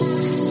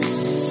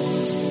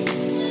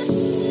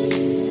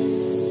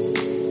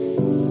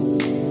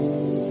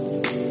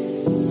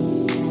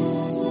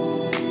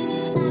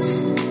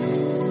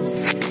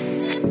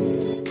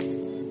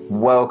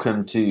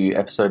welcome to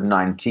episode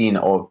 19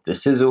 of The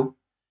Sizzle.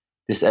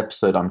 This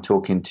episode, I'm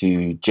talking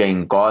to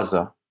Jane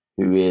Garza,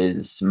 who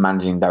is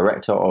Managing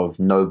Director of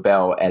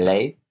Nobel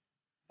LA.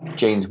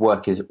 Jane's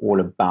work is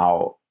all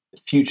about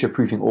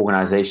future-proofing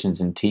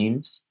organizations and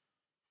teams,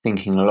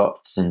 thinking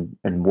lots and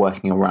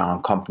working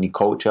around company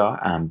culture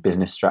and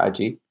business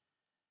strategy.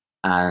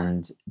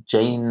 And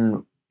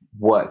Jane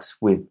works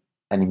with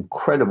an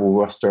incredible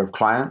roster of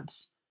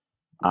clients.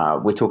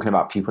 We're talking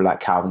about people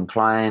like Calvin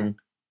Klein,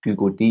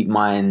 Google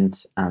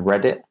DeepMind, and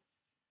Reddit.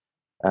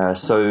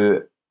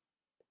 So,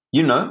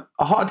 a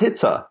hard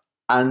hitter.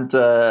 And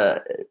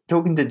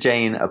talking to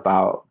Jane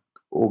about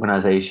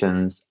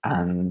organizations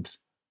and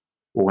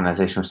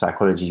organizational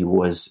psychology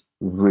was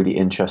really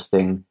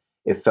interesting.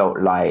 It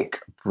felt like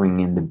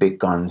bringing the big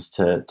guns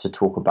to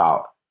talk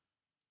about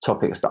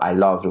topics that I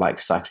love,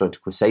 like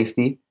psychological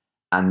safety.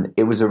 And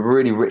it was a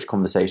really rich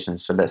conversation.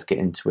 So let's get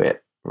into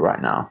it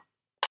right now.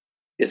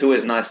 It's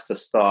always nice to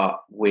start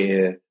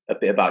with a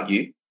bit about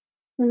you.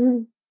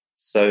 Mm-hmm.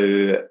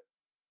 So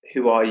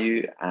who are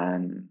you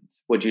and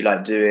what do you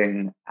like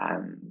doing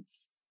and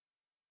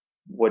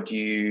what do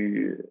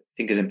you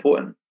think is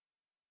important?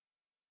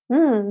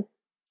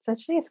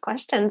 Such nice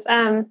questions.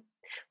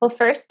 Well,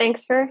 first,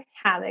 thanks for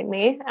having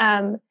me.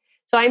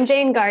 So I'm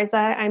Jane Garza.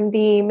 I'm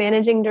the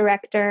managing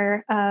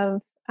director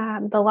of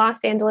the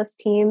Los Angeles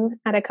team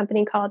at a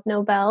company called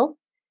Nobel.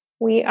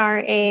 We are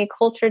a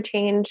culture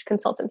change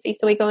consultancy.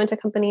 So we go into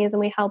companies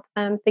and we help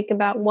them think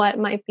about what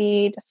might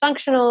be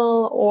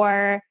dysfunctional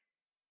or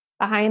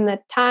behind the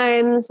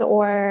times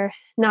or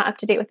not up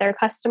to date with their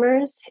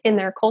customers in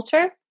their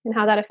culture and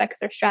how that affects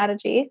their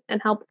strategy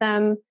and help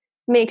them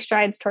make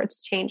strides towards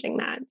changing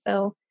that.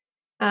 So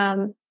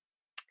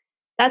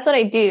that's what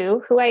I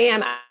do. Who I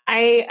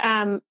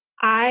am.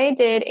 I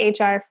did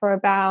HR for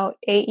about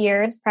 8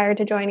 years prior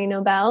to joining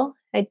Nobel.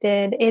 I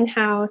did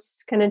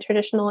in-house kind of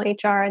traditional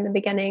HR in the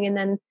beginning, and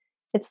then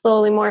it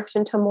slowly morphed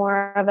into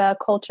more of a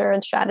culture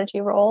and strategy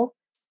role,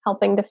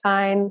 helping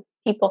define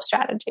people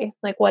strategy.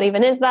 Like, what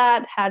even is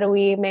that? How do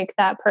we make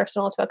that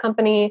personal to a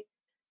company?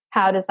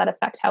 How does that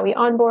affect how we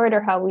onboard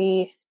or how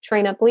we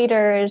train up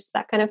leaders,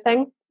 that kind of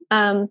thing?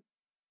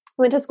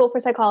 Went to school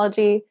for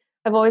psychology.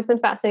 I've always been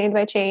fascinated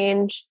by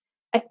change.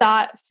 I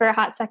thought for a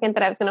hot second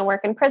that I was going to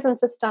work in prison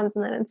systems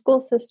and then in school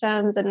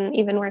systems, and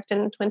even worked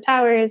in Twin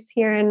Towers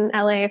here in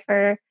LA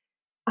for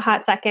a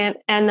hot second.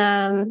 And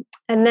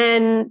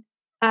then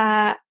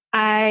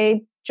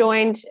I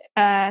joined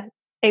a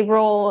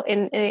role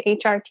in an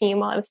HR team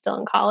while I was still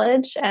in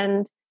college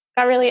and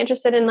got really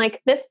interested in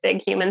like this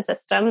big human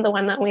system, the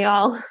one that we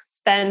all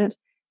spend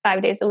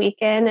 5 days a week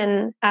in,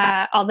 and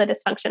all the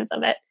dysfunctions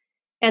of it.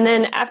 And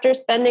then after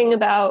spending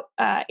about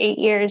 8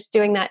 years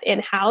doing that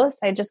in-house,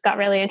 I just got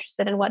really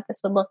interested in what this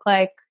would look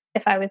like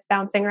if I was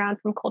bouncing around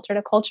from culture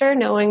to culture,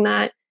 knowing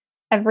that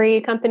every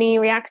company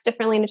reacts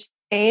differently to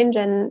change.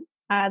 And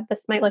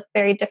this might look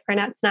very different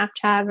at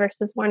Snapchat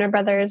versus Warner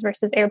Brothers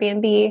versus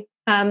Airbnb.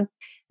 And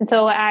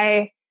so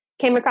I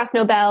came across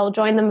Nobel,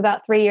 joined them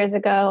about 3 years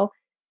ago.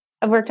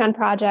 I've worked on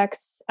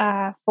projects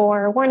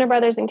for Warner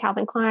Brothers and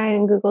Calvin Klein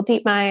and Google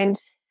DeepMind,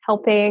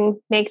 helping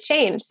make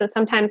change. So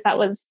sometimes that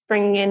was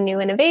bringing in new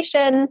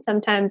innovation.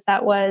 Sometimes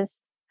that was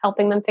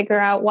helping them figure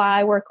out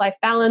why work-life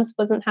balance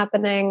wasn't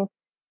happening.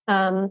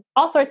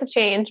 All sorts of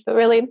change, but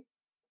really,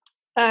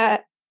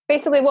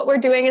 basically what we're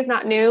doing is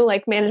not new.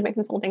 Like management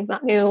consulting is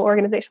not new.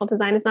 Organizational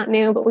design is not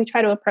new, but we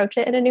try to approach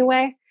it in a new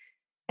way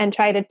and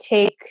try to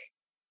take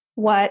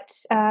what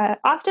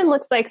often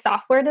looks like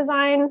software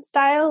design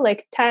style,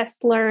 like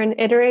test, learn,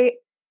 iterate,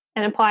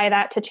 and apply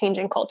that to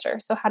changing culture.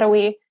 So how do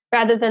we,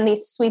 rather than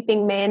these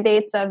sweeping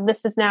mandates of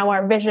this is now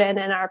our vision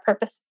and our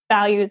purpose,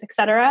 values, et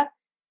cetera,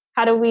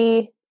 how do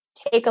we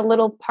take a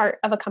little part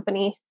of a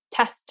company,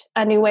 test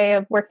a new way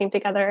of working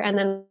together, and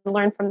then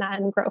learn from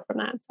that and grow from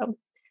that? So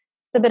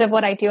it's a bit of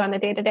what I do on the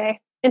day-to-day.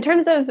 In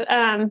terms of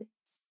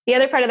the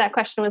other part of that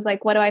question was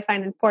like, what do I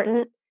find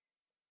important?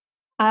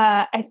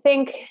 I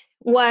think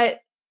what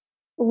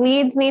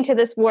leads me to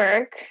this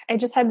work, I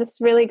just had this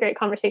really great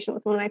conversation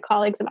with one of my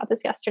colleagues about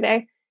this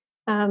yesterday,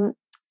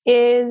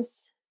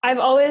 is I've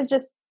always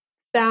just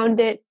found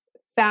it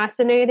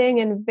fascinating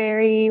and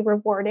very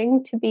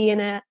rewarding to be in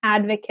an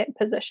advocate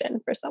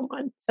position for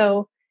someone.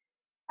 So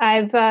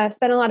I've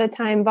spent a lot of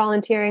time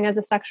volunteering as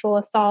a sexual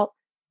assault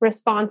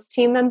response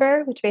team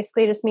member, which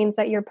basically just means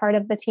that you're part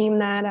of the team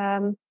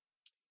that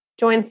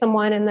joins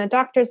someone in the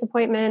doctor's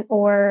appointment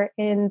or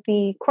in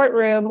the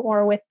courtroom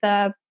or with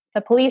the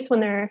police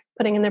when they're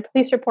putting in their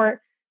police report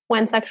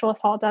when sexual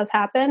assault does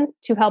happen,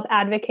 to help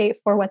advocate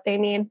for what they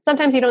need.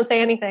 Sometimes you don't say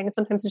anything.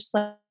 Sometimes it's just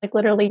like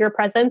literally your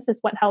presence is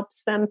what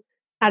helps them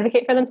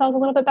advocate for themselves a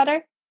little bit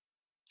better.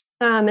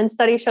 And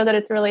studies show that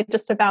it's really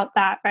just about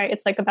that, right?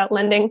 It's like about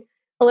lending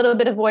a little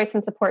bit of voice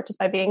and support just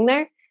by being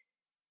there.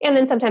 And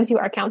then sometimes you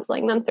are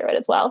counseling them through it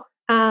as well.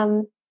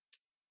 And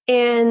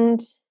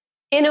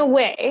in a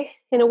way,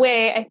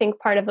 I think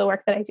part of the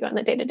work that I do on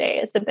the day-to-day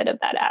is a bit of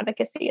that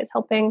advocacy, is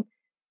helping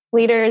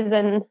leaders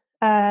and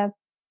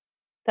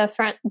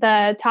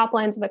the top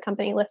lines of a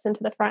company listen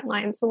to the front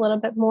lines a little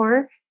bit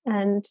more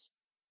and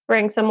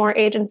bring some more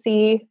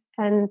agency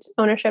and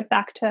ownership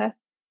back to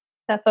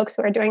the folks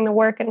who are doing the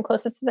work and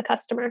closest to the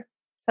customer.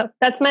 So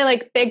that's my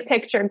like big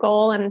picture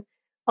goal. And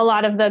a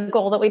lot of the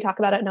goal that we talk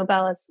about at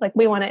Nobel is like,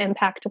 we want to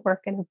impact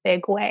work in a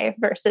big way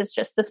versus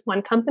just this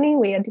one company.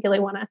 We ideally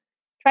want to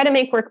try to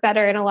make work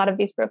better in a lot of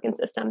these broken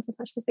systems as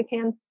much as we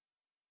can.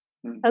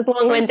 As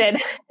long-winded.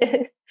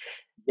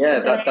 Yeah,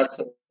 that's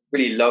a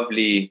really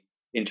lovely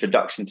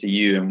introduction to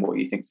you and what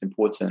you think is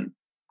important.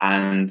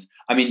 And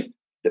I mean,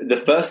 the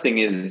first thing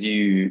is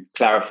you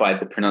clarified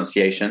the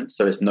pronunciation.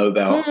 So it's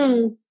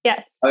Nobel.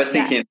 Yes. I was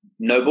thinking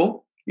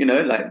Noble,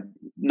 like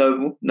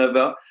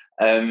Nobel.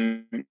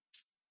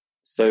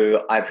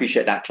 So I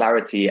appreciate that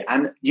clarity.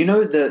 And,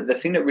 the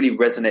thing that really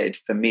resonated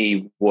for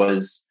me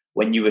was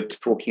when you were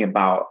talking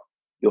about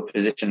your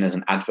position as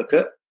an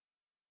advocate,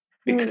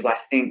 because I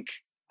think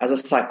as a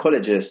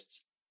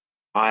psychologist,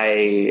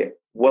 I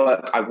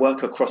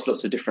work across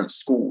lots of different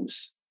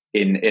schools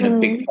in a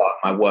big part of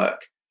my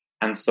work.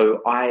 And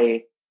so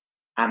I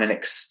am an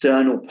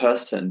external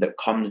person that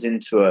comes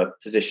into a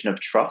position of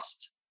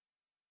trust.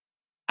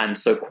 And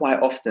so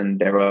quite often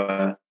there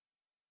are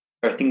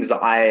things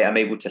that I am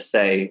able to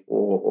say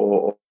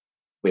or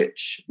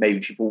which maybe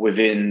people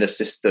within the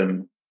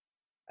system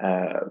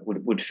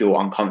would feel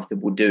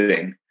uncomfortable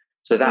doing.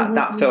 So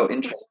that felt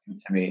interesting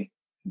to me.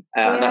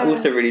 And I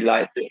also really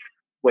liked it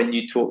when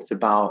you talked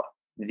about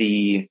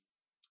the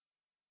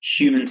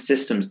human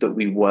systems that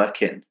we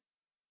work in.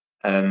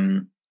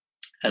 And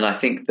I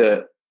think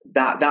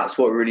that's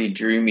what really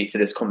drew me to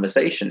this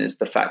conversation, is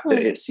the fact that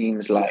it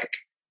seems like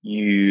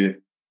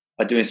you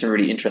are doing some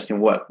really interesting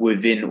work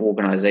within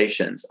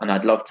organizations. And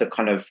I'd love to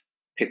kind of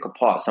pick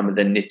apart some of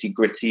the nitty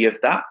gritty of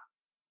that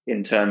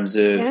in terms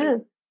of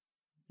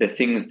the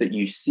things that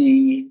you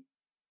see.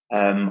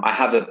 I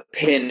have a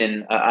pin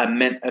in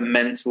a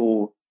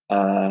mental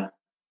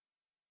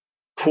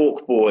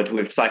corkboard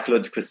with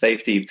psychological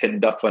safety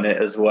pinned up on it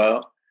as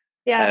well.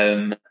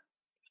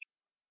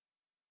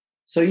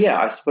 So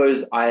I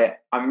suppose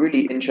I'm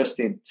really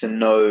interested to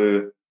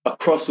know,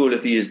 across all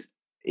of these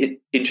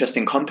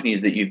interesting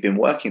companies that you've been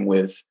working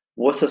with,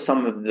 what are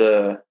some of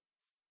the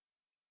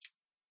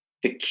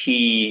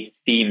key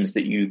themes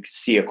that you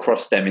see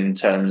across them in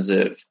terms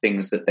of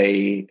things that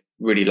they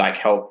really like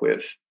help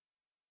with?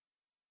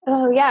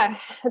 Oh yeah,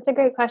 that's a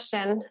great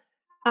question.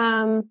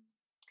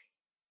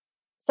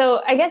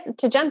 So I guess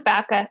to jump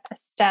back a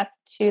step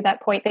to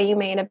that point that you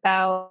made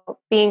about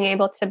being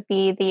able to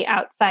be the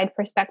outside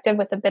perspective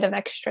with a bit of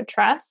extra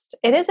trust,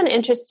 it is an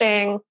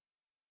interesting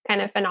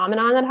kind of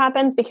phenomenon that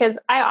happens, because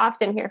I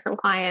often hear from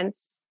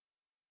clients,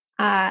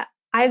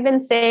 I've been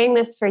saying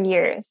this for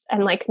years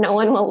and like no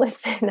one will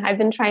listen. I've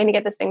been trying to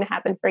get this thing to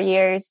happen for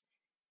years.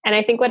 And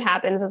I think what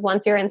happens is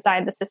once you're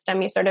inside the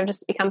system, you sort of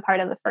just become part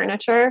of the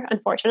furniture,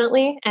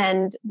 unfortunately.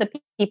 And the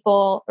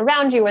people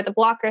around you or the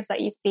blockers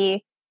that you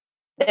see,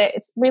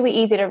 it's really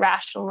easy to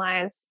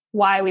rationalize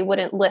why we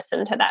wouldn't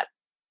listen to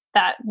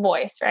that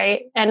voice,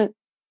 right? And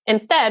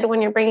instead,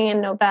 when you're bringing in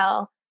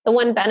Nobel, the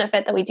one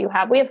benefit that we do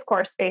have, we of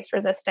course face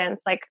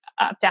resistance, like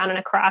up, down, and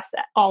across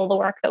all the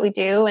work that we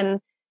do. And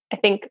I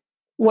think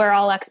we're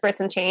all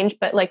experts in change,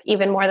 but like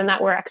even more than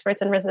that, we're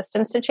experts in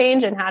resistance to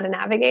change and how to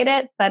navigate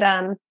it. But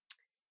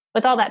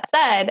with all that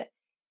said,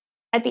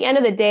 at the end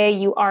of the day,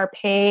 you are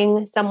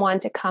paying someone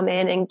to come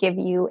in and give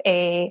you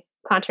a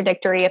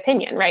contradictory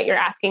opinion, right? You're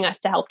asking us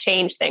to help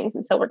change things.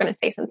 And so we're going to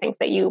say some things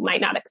that you might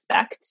not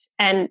expect.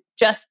 And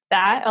just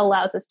that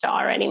allows us to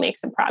already make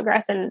some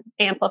progress and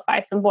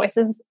amplify some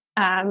voices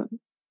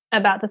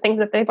about the things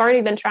that they've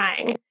already been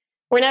trying.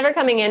 We're never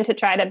coming in to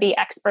try to be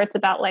experts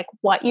about like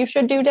what you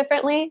should do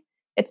differently.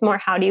 It's more,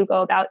 how do you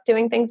go about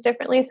doing things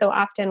differently? So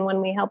often when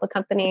we help a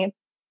company,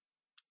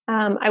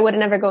 I would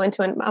never go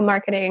into a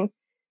marketing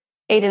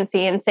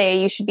agency and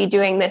say, you should be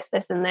doing this,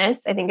 this, and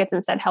this. I think it's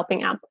instead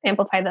helping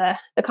amplify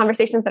the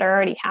conversations that are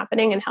already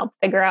happening and help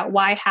figure out,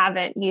 why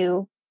haven't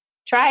you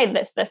tried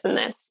this, this, and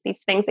this,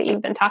 these things that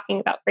you've been talking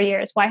about for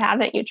years? Why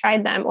haven't you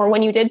tried them? Or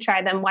when you did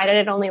try them, why did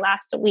it only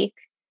last a week?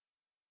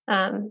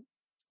 So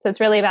it's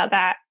really about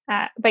that.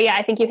 But yeah,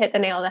 I think you hit the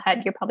nail on the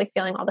head. You're probably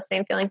feeling all the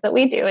same feelings that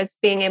we do, is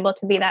being able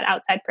to be that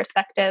outside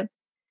perspective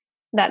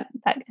that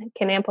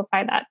can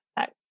amplify that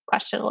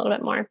question a little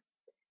bit more.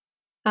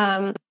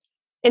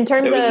 In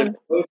terms there was of a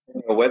quote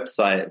on your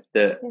website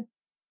that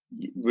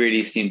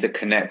really seemed to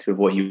connect with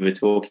what you were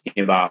talking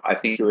about. I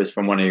think it was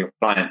from one of your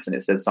clients, and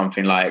it said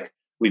something like,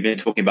 we've been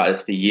talking about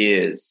this for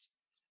years,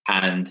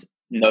 and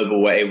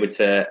Nobel were able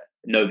to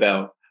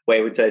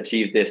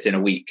achieve this in a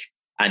week.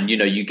 And,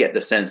 you get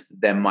the sense that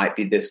there might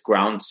be this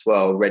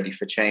groundswell ready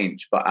for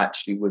change, but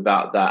actually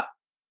without that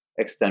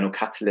external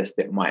catalyst,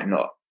 it might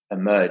not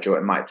emerge, or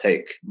it might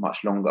take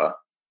much longer.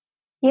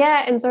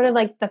 Yeah. And sort of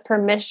like the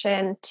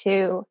permission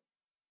to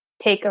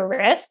take a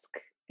risk.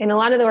 In a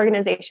lot of the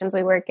organizations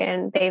we work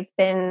in, they've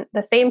been,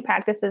 the same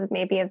practices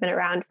maybe have been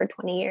around for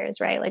 20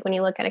 years, right? Like when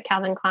you look at a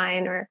Calvin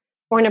Klein or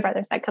Warner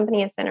Brothers, that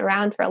company has been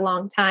around for a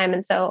long time.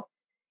 And so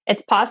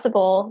it's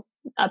possible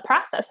a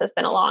process has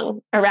been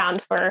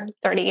around for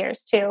 30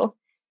 years too.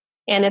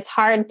 And it's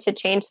hard to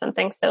change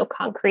something so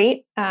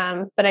concrete.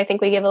 But I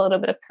think we give a little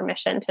bit of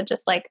permission to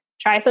just like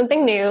try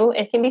something new.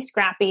 It can be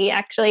scrappy.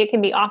 Actually, it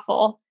can be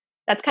awful.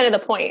 That's kind of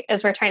the point,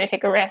 is we're trying to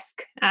take a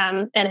risk.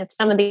 And if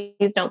some of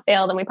these don't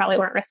fail, then we probably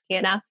weren't risky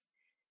enough.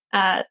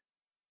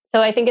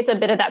 So I think it's a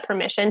bit of that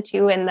permission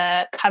too, in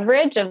the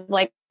coverage of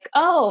like,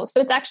 oh,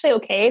 so it's actually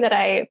okay that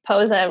I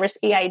pose a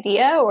risky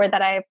idea, or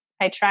that I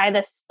try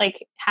this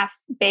like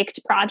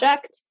half-baked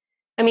project.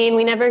 I mean,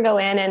 we never go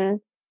in and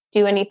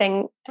do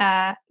anything,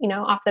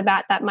 off the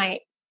bat that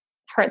might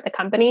hurt the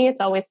company.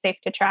 It's always safe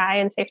to try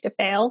and safe to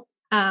fail.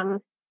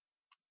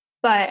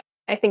 But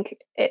I think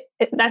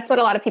that's what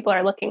a lot of people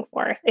are looking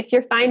for. If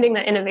you're finding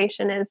that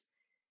innovation is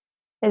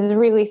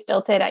really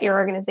stilted at your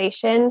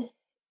organization,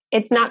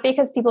 it's not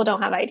because people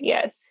don't have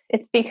ideas.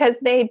 It's because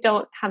they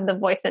don't have the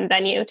voice and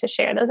venue to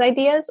share those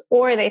ideas,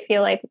 or they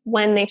feel like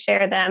when they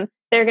share them,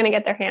 they're going to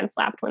get their hand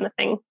slapped when the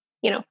thing,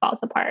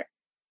 falls apart.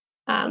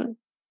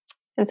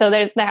 And so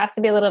there has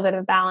to be a little bit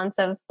of balance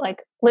of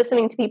like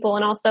listening to people,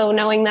 and also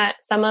knowing that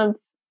some of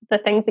the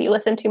things that you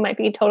listen to might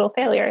be total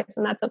failures,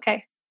 and that's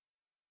okay.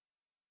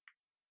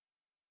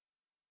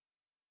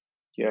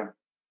 Yeah.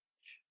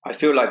 I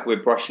feel like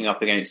we're brushing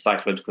up against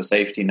psychological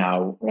safety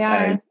now.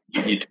 Yeah.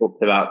 You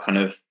talked about kind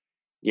of,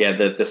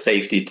 the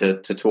safety to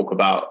talk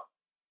about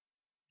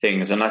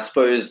things. And I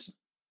suppose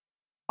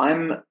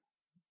I'm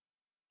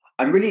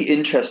really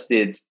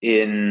interested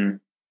in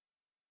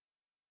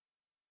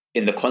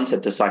the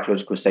concept of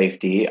psychological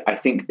safety. I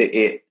think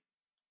that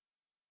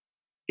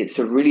it's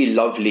a really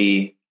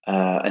lovely,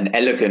 an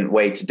elegant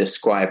way to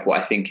describe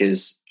what I think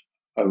is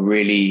a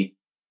really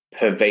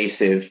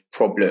pervasive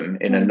problem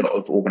in a lot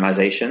of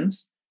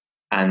organizations.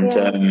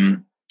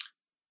 And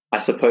I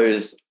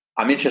suppose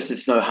I'm interested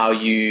to know how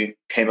you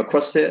came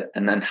across it,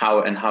 and then how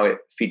it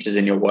features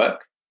in your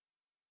work.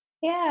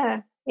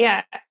 Yeah.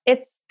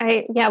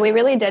 We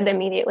really did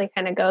immediately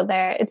kind of go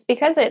there. It's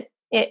because it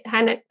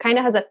kind of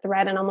has a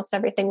thread in almost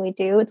everything we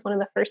do. It's one of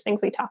the first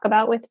things we talk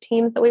about with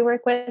teams that we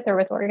work with, or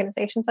with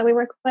organizations that we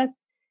work with,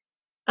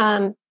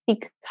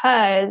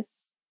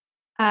 because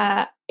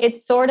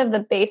it's sort of the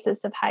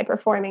basis of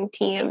high-performing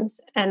teams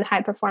and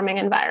high-performing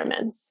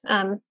environments.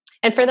 And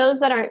for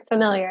those that aren't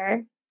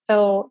familiar,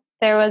 so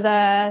there was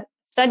a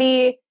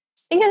study, I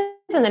think it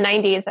was in the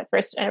 90s, that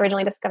first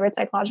originally discovered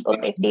psychological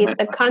safety.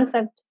 The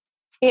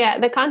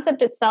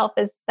concept itself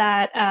is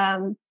that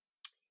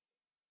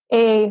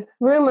a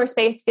room or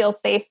space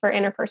feels safe for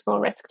interpersonal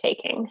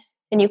risk-taking.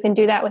 And you can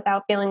do that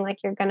without feeling like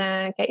you're going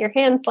to get your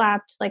hand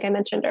slapped, like I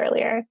mentioned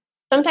earlier.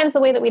 Sometimes the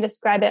way that we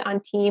describe it on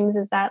teams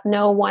is that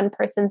no one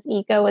person's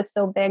ego is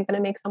so big that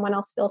it makes someone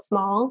else feel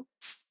small.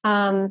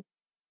 The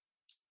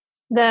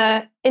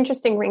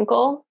interesting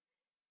wrinkle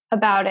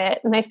about it,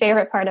 my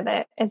favorite part of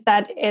it, is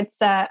that it's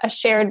a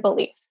shared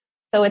belief.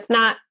 So it's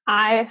not,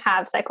 I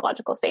have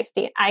psychological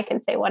safety, I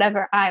can say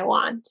whatever I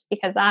want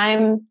because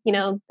I'm,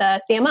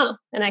 the CMO,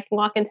 and I can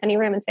walk into any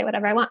room and say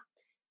whatever I want.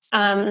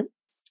 And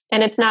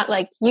it's not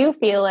like you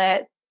feel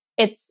it,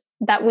 it's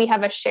that we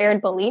have a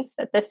shared belief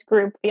that this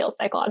group feels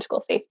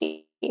psychological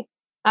safety.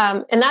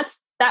 And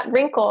that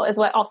wrinkle is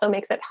what also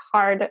makes it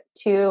hard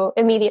to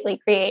immediately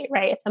create,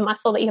 right? It's a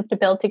muscle that you have to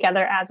build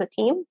together as a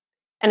team.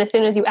 And as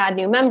soon as you add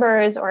new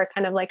members or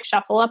kind of like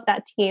shuffle up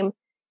that team,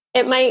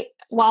 it might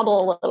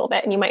wobble a little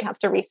bit and you might have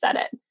to reset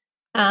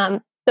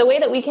it. The way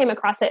that we came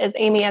across it is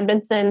Amy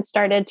Edmondson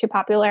started to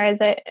popularize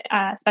it,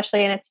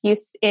 especially in its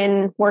use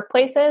in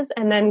workplaces.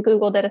 And then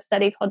Google did a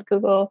study called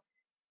Google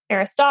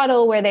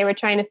Aristotle, where they were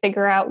trying to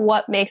figure out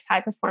what makes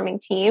high-performing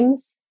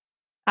teams.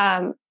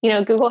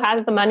 Google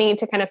has the money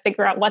to kind of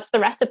figure out what's the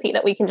recipe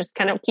that we can just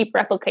kind of keep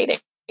replicating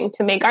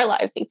to make our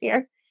lives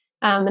easier.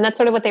 And that's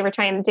sort of what they were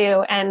trying to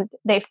do. And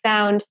they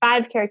found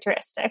 5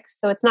 characteristics.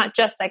 So it's not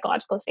just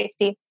psychological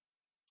safety,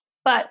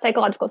 but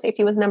psychological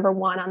safety was number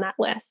 1 on that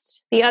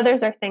list. The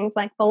others are things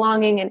like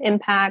belonging and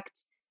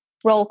impact,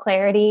 role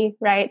clarity,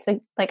 right? So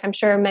like, I'm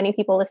sure many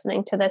people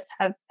listening to this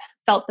have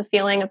felt the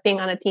feeling of being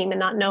on a team and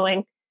not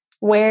knowing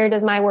where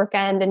does my work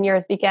end and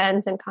yours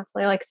begins, and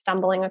constantly like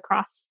stumbling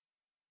across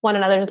one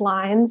another's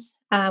lines,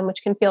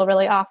 which can feel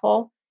really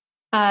awful.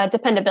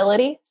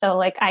 Dependability. So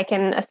like I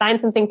can assign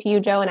something to you,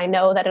 Joe, and I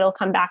know that it'll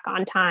come back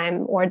on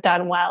time or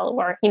done well,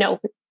 or,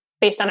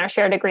 based on our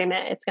shared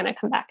agreement, it's going to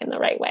come back in the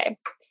right way.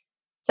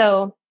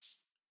 So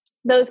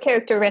those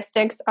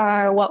characteristics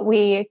are what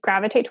we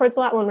gravitate towards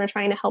a lot when we're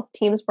trying to help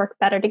teams work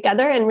better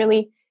together, and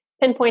really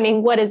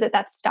pinpointing what is it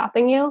that's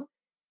stopping you.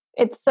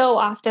 It's so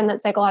often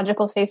that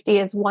psychological safety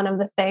is one of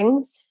the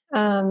things.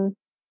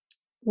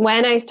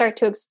 When I start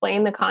to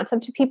explain the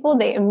concept to people,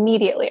 they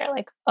immediately are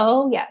like,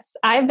 oh, yes,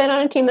 I've been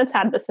on a team that's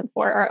had this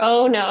before. Or,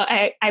 oh, no,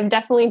 I've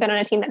definitely been on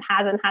a team that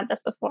hasn't had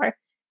this before.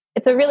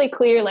 It's a really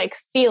clear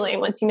feeling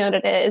once you know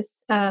what it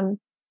is. And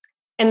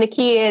the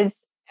key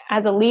is,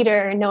 as a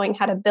leader, knowing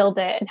how to build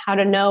it and how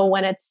to know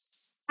when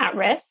it's at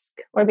risk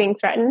or being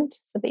threatened,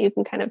 so that you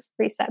can kind of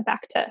reset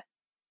back to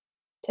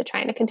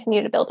trying to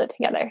continue to build it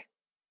together.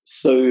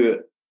 So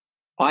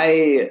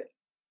I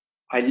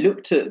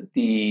looked at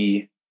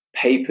the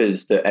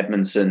papers that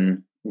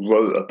Edmondson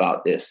wrote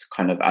about this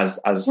kind of as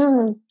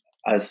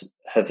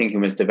her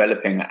thinking was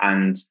developing,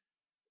 and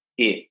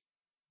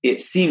it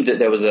seemed that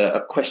there was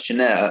a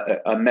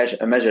questionnaire, a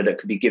measure that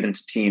could be given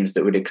to teams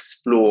that would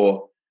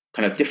explore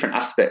kind of different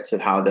aspects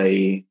of how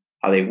they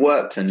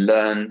worked and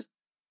learned.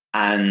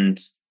 And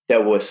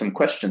there were some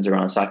questions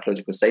around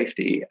psychological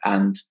safety,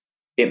 and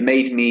it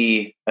made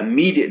me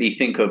immediately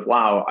think of,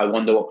 wow, I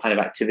wonder what kind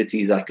of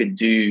activities I could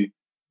do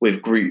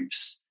with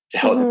groups to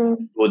help them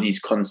explore these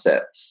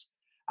concepts.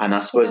 And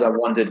I suppose I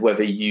wondered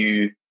whether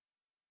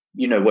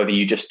whether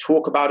you just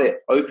talk about it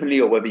openly,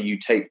 or whether you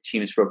take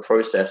teams through a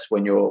process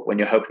when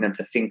you're helping them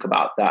to think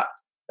about that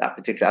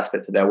particular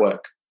aspect of their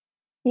work.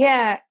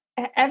 Yeah,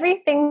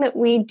 everything that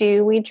we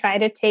do, we try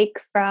to take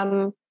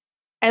from.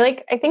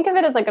 I think of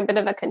it as like a bit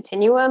of a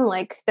continuum.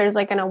 Like there's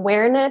like an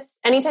awareness.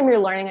 Anytime you're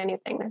learning a new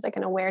thing, there's like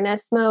an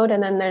awareness mode,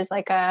 and then there's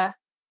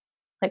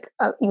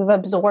you've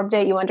absorbed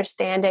it, you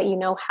understand it, you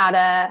know how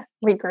to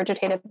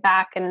regurgitate it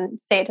back and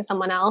say it to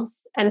someone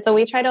else. And so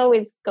we try to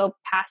always go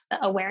past the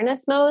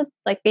awareness mode,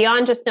 like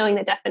beyond just knowing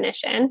the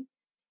definition.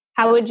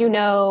 How would you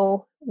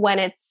know when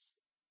it's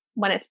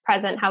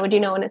present? How would you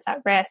know when it's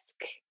at risk?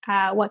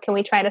 What can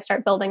we try to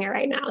start building it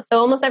right now? So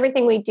almost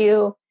everything we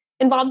do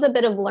involves a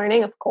bit of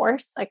learning, of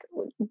course,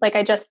 like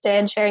I just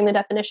did, sharing the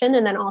definition,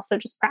 and then also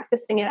just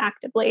practicing it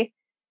actively.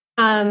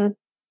 And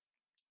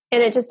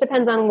it just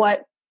depends on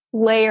what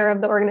layer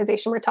of the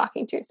organization we're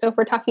talking to. So if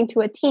we're talking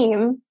to a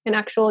team, an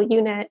actual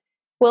unit,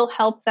 we'll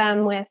help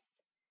them with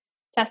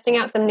testing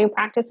out some new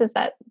practices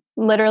that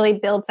literally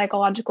build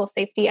psychological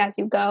safety as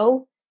you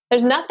go.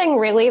 There's nothing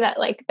really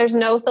there's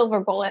no silver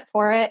bullet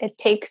for it. It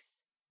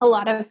takes a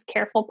lot of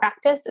careful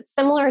practice. It's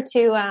similar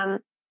to,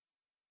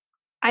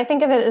 I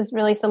think of it as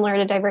really similar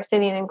to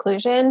diversity and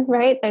inclusion,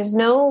 right? There's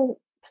no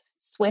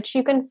switch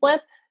you can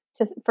flip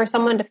for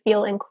someone to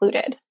feel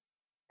included.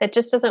 It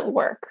just doesn't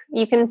work.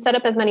 You can set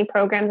up as many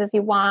programs as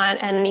you want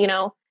and,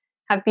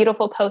 have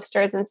beautiful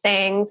posters and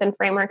sayings and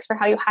frameworks for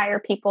how you hire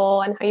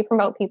people and how you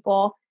promote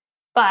people.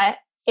 But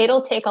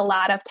it'll take a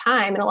lot of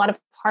time and a lot of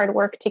hard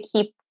work to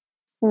keep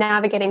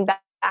navigating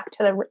back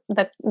to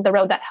the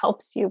road that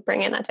helps you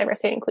bring in that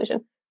diversity and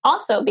inclusion.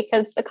 Also,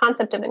 because the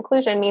concept of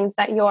inclusion means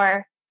that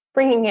you're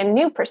bringing in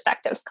new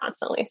perspectives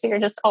constantly. So you're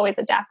just always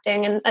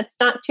adapting. And that's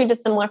not too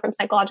dissimilar from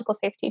psychological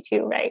safety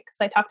too, right? Because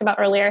I talked about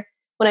earlier,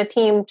 when a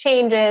team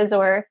changes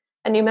or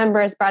a new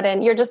member is brought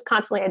in, you're just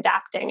constantly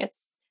adapting.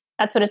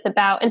 That's what it's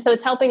about. And so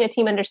it's helping a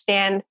team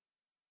understand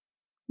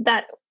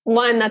that,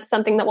 one, that's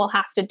something that we'll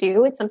have to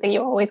do. It's something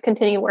you always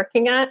continue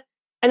working at.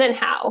 And then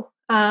how.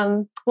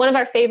 One of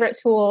our favorite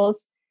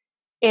tools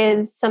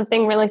is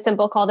something really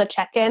simple called a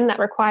check-in that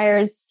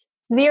requires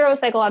zero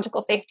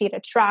psychological safety to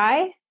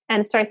try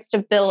and starts to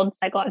build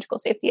psychological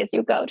safety as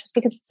you go, just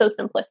because it's so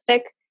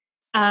simplistic.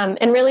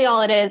 And really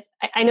all it is,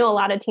 I know a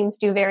lot of teams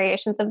do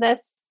variations of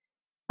this,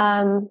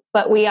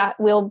 but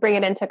we'll bring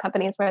it into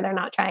companies where they're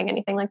not trying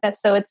anything like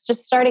this. So it's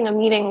just starting a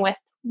meeting with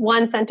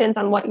one sentence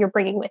on what you're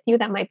bringing with you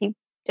that might be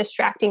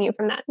distracting you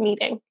from that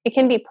meeting. It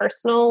can be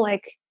personal,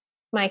 like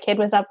my kid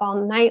was up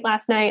all night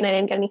last night and I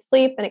didn't get any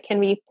sleep. And it can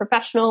be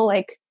professional,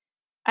 like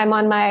I'm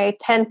on my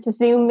 10th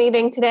Zoom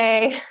meeting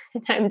today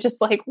and I'm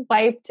just like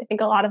wiped. I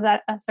think a lot of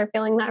us are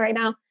feeling that right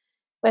now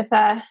with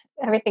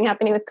everything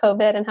happening with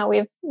COVID and how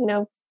we've,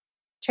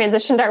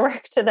 transitioned our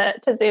work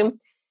to Zoom.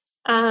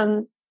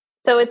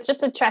 So it's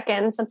just a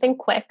check-in, something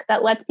quick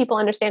that lets people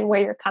understand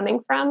where you're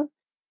coming from.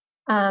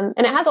 And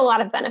it has a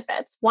lot of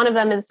benefits. One of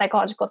them is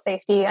psychological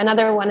safety.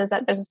 Another one is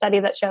that there's a study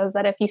that shows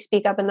that if you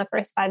speak up in the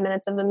first 5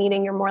 minutes of the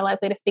meeting, you're more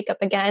likely to speak up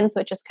again.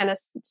 So it just kind of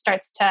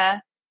starts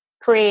to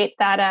create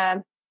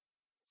that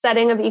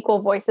setting of equal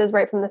voices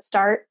right from the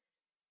start.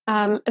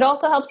 It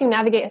also helps you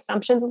navigate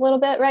assumptions a little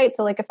bit, right?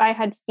 So like if I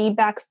had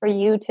feedback for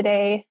you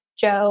today,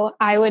 Joe,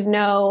 I would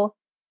know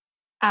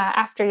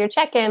after your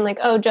check-in, like,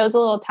 oh, Joe's a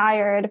little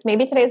tired.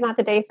 Maybe today's not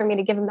the day for me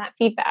to give him that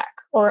feedback.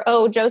 Or,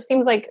 oh, Joe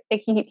seems like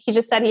he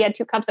just said he had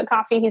 2 cups of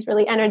coffee. He's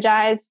really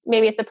energized.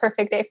 Maybe it's a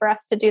perfect day for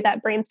us to do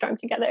that brainstorm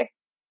together.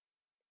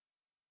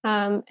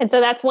 And so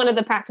that's one of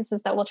the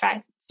practices that we'll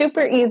try.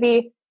 Super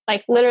easy.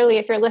 Like literally,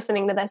 if you're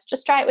listening to this,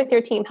 just try it with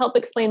your team. Help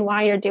explain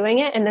why you're doing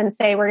it. And then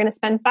say, we're going to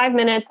spend 5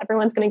 minutes.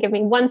 Everyone's going to give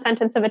me 1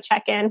 sentence of a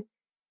check-in.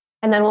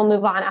 And then we'll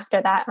move on after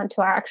that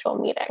onto our actual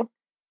meeting.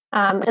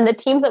 And the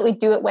teams that we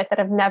do it with that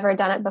have never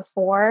done it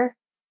before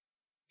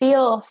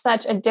feel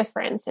such a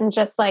difference. And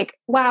just like,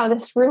 wow,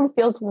 this room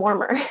feels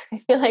warmer.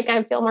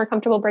 I feel more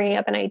comfortable bringing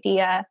up an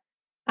idea.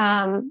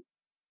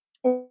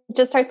 It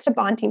just starts to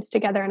bond teams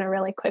together in a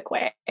really quick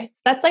way. So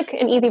that's like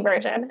an easy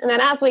version. And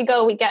then as we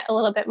go, we get a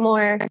little bit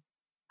more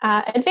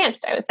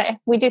advanced, I would say.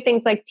 We do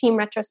things like team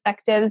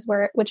retrospectives,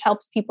 which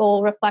helps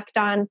people reflect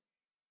on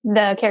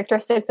the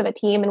characteristics of a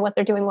team and what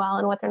they're doing well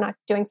and what they're not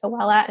doing so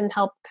well at, and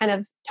help kind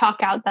of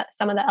talk out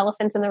some of the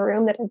elephants in the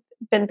room that have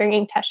been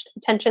bringing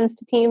tensions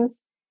to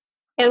teams.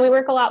 And we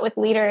work a lot with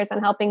leaders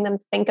and helping them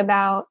think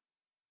about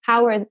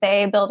how are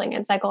they building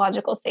in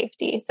psychological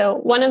safety. So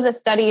one of the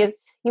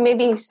studies, you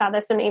maybe saw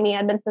this in Amy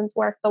Edmondson's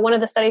work, but one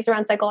of the studies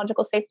around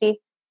psychological safety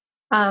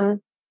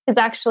is is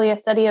actually a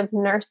study of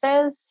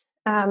nurses.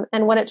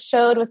 And what it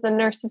showed was the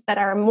nurses that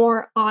are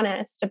more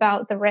honest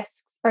about the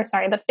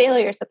the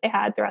failures that they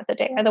had throughout the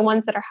day are the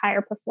ones that are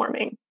higher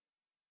performing.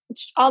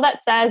 Which all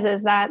that says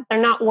is that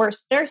they're not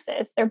worse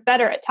nurses. They're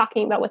better at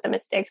talking about what the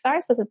mistakes are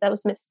so that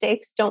those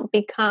mistakes don't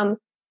become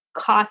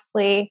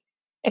costly,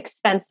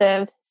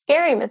 expensive,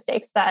 scary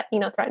mistakes that,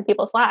 threaten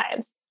people's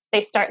lives. They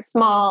start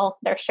small,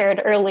 they're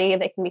shared early,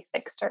 they can be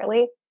fixed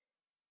early.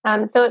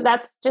 So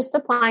that's just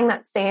applying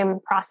that same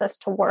process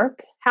to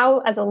work. How,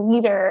 as a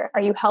leader,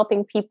 are you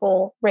helping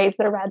people raise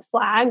their red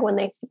flag when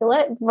they feel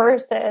it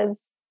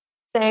versus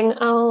saying,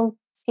 oh,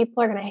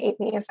 people are going to hate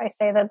me if I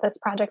say that this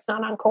project's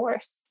not on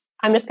course.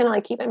 I'm just going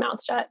to keep my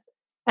mouth shut.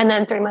 And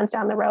then 3 months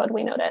down the road,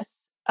 we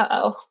notice,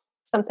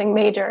 something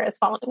major is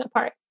falling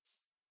apart.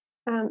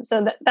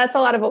 So that's a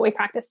lot of what we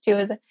practice too,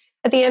 is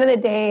at the end of the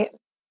day,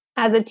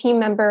 as a team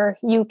member,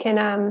 you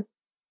can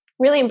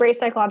really embrace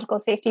psychological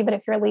safety. But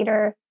if your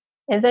leader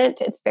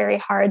isn't, it's very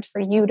hard for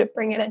you to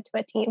bring it into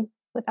a team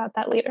without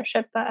that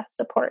leadership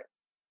support.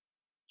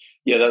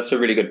 Yeah, that's a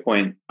really good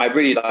point. I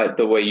really like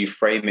the way you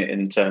frame it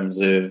in terms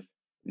of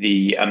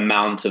the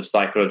amount of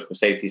psychological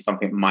safety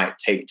something might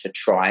take to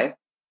try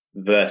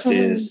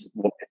versus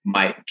what it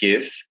might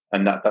give.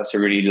 And that's a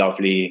really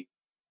lovely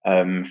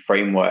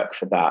framework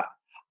for that.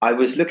 I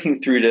was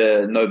looking through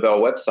the Nobel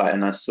website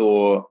and I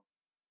saw,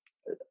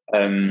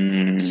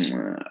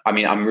 I'm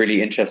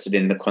really interested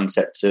in the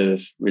concept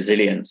of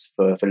resilience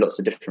for lots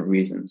of different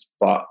reasons,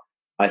 but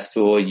I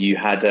saw you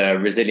had a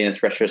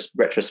resilience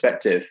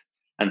retrospective.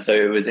 And so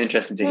it was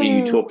interesting to hear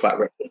you talk about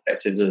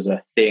retrospectives as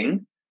a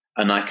thing.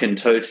 And I can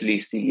totally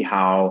see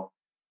how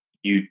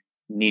you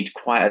need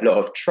quite a lot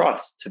of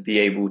trust to be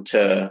able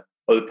to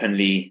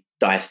openly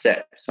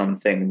dissect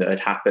something that had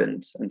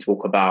happened and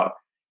talk about,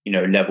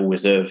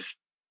 levels of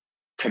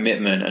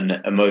commitment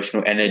and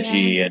emotional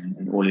energy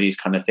and all of these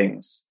kind of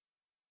things.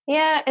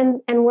 Yeah.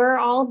 And we're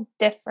all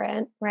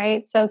different,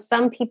 right? So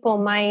some people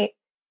might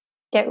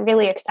get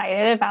really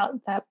excited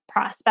about the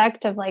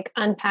prospect of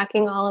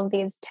unpacking all of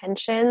these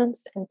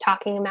tensions and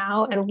talking them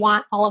out and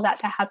want all of that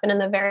to happen in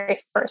the very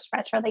first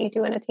retro that you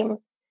do in a team.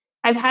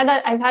 I've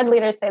had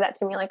leaders say that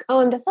to me,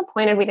 oh, I'm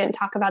disappointed we didn't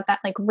talk about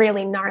that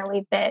really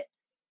gnarly bit.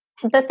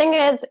 The thing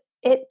is,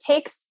 it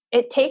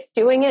takes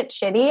doing it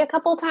shitty a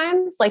couple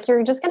times.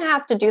 You're just going to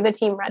have to do the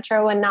team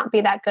retro and not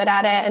be that good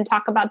at it and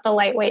talk about the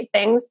lightweight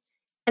things.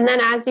 And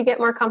then as you get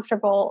more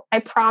comfortable, I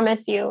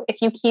promise you,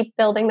 if you keep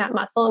building that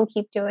muscle and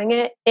keep doing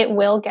it, it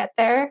will get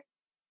there.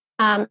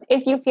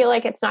 If you feel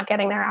like it's not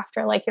getting there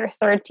after your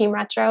third team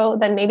retro,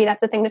 then maybe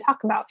that's a thing to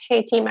talk about.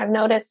 Hey, team, I've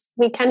noticed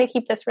we kind of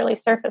keep this really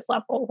surface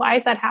level. Why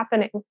is that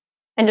happening?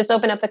 And just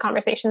open up the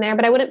conversation there.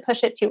 But I wouldn't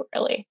push it too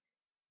early.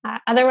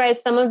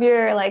 Otherwise, some of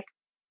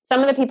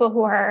the people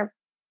who are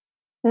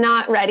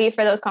not ready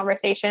for those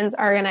conversations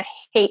are going to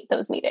hate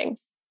those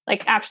meetings.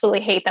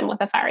 Absolutely hate them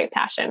with a fiery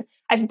passion.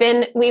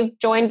 We've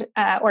joined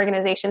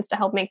organizations to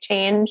help make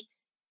change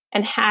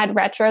and had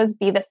retros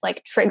be this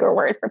trigger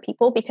word for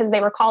people because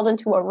they were called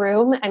into a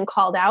room and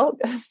called out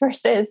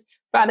versus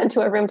brought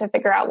into a room to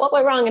figure out what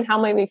went wrong and how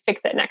might we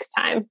fix it next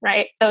time,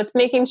 right? So it's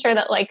making sure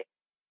that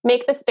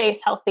make the space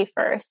healthy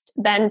first,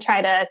 then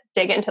try to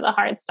dig into the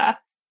hard stuff.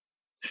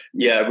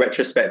 Yeah,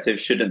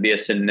 retrospective shouldn't be a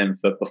synonym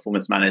for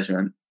performance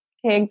management.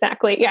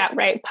 Exactly. Yeah,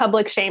 right.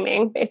 Public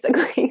shaming,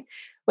 basically.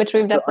 Which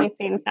we've definitely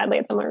seen, sadly,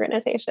 at some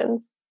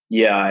organizations.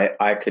 Yeah,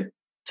 I could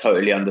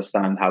totally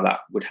understand how that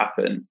would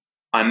happen.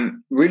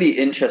 I'm really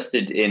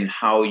interested in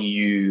how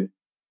you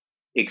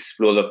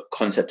explore the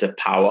concept of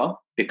power,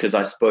 because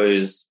I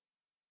suppose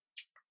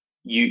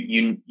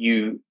you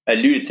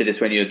alluded to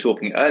this when you were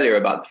talking earlier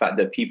about the fact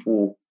that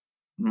people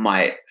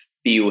might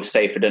feel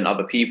safer than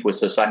other people.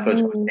 So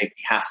psychological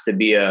safety has to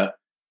be a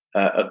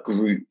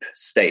group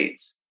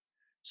state.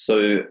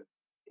 So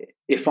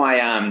if I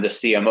am the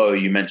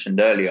CMO you mentioned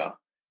earlier,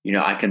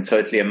 I can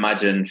totally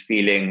imagine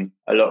feeling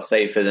a lot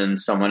safer than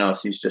someone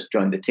else who's just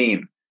joined the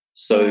team.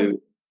 So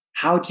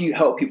how do you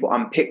help people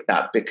unpick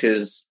that?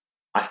 Because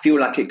I feel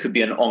like it could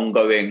be an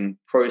ongoing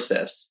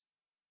process.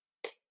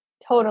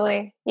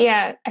 Totally.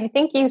 Yeah. I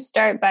think you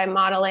start by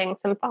modeling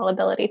some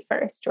fallibility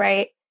first,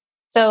 right?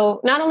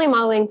 So not only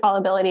modeling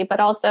fallibility, but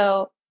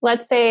also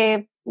let's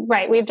say,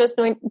 right, we've just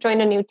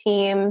joined a new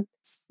team.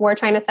 We're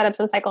trying to set up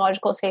some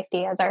psychological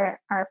safety as our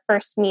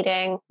first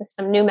meeting with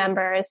some new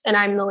members, and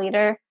I'm the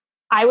leader.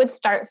 I would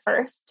start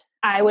first.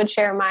 I would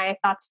share my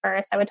thoughts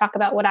first. I would talk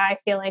about what I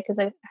feel like is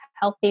a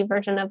healthy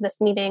version of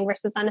this meeting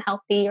versus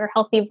unhealthy, or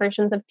healthy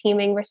versions of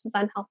teaming versus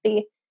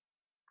unhealthy.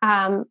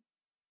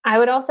 I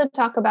would also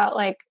talk about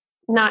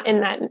not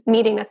in that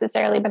meeting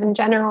necessarily, but in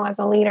general as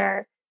a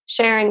leader,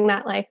 sharing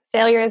that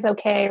failure is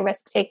okay,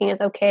 risk taking is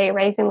okay,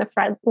 raising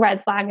the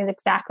red flag is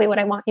exactly what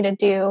I want you to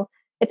do.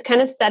 It's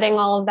kind of setting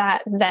all of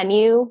that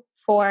venue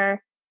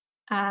for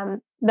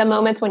the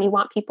moments when you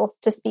want people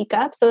to speak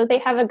up so that they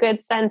have a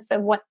good sense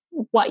of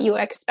what you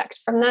expect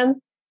from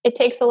them. It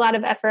takes a lot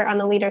of effort on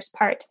the leader's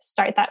part to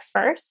start that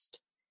first.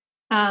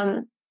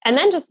 And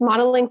then just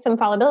modeling some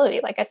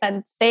fallibility. Like I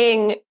said,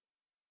 saying,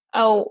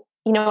 oh,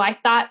 I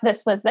thought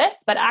this was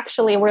this, but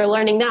actually we're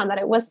learning now that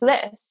it was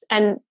this,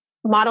 and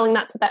modeling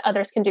that so that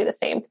others can do the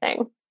same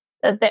thing.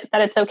 That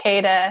it's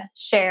okay to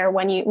share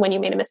when you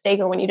made a mistake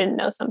or when you didn't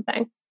know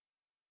something.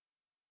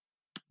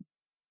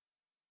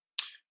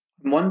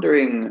 I'm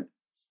wondering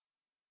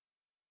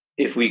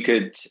if we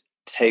could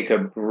take a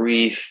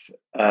brief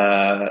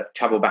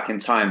travel back in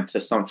time to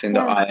something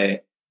that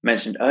I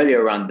mentioned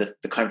earlier around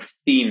the kind of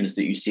themes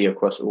that you see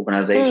across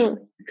organizations,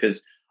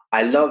 because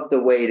I love the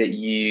way that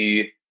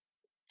you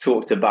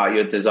talked about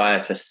your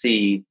desire to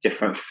see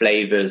different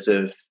flavors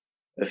of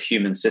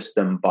human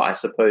system, but I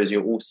suppose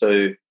you're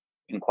also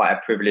in quite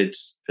a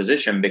privileged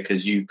position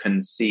because you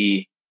can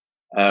see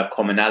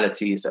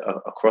commonalities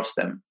across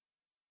them.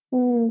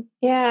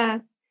 Yeah.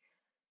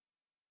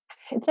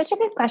 It's such a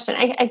good question.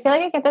 I feel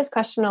like I get this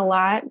question a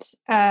lot.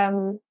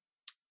 And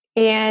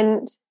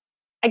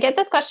I get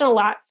this question a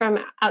lot from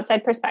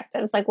outside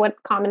perspectives, like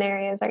what common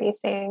areas are you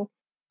seeing?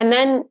 And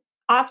then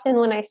often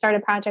when I start a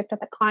project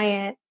with a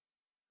client,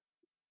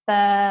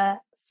 the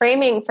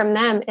framing from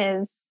them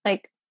is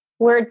like,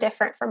 we're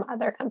different from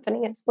other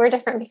companies. We're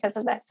different because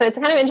of this. So it's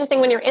kind of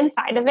interesting when you're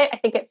inside of it. I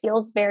think it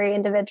feels very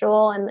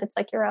individual and it's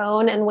like your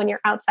own. And when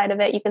you're outside of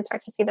it, you can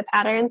start to see the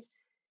patterns.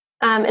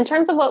 In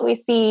terms of what we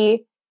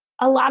see,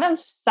 a lot of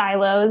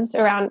silos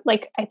around,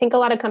 like, I think a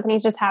lot of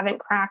companies just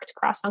haven't cracked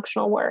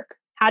cross-functional work.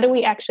 How do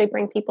we actually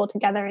bring people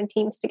together and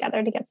teams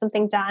together to get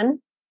something done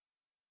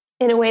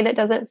in a way that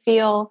doesn't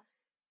feel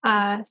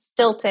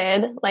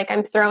stilted, like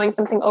I'm throwing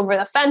something over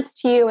the fence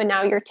to you and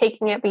now you're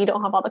taking it, but you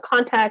don't have all the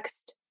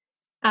context.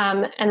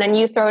 And then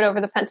you throw it over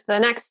the fence to the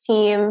next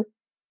team.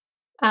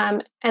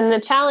 And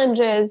the challenge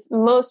is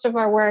most of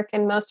our work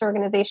in most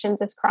organizations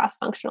is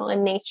cross-functional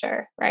in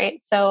nature, right?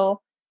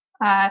 So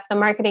if the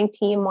marketing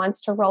team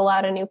wants to roll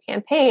out a new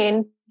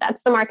campaign,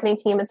 that's the marketing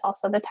team. It's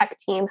also the tech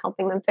team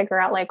helping them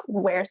figure out, like,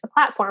 where's the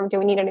platform? Do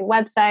we need a new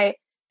website?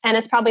 And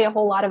it's probably a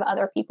whole lot of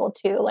other people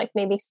too, like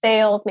maybe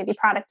sales, maybe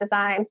product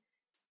design.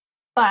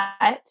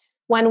 But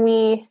when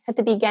we, at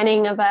the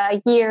beginning of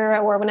a year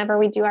or whenever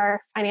we do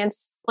our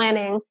finance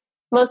planning,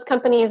 most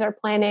companies are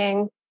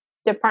planning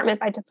department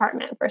by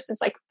department versus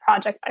like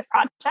project by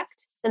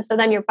project. And so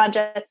then your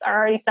budgets are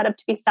already set up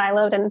to be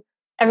siloed and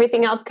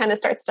everything else kind of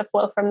starts to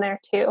flow from there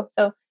too.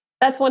 So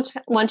that's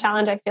one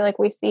challenge I feel like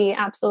we see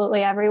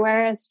absolutely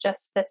everywhere. It's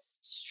just this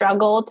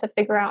struggle to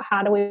figure out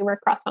how do we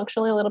work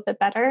cross-functionally a little bit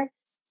better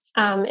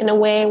in a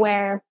way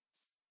where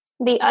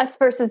the us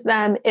versus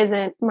them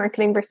isn't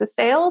marketing versus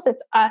sales.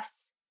 It's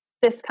us,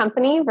 this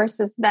company,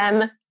 versus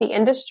them, the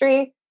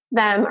industry,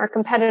 them, our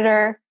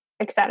competitor,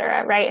 et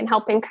cetera, right? And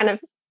helping kind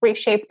of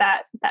reshape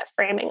that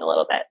framing a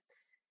little bit.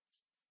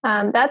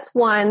 That's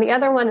one. The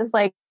other one is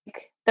like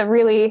the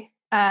really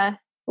not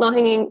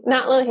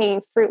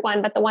low-hanging fruit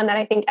one, but the one that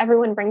I think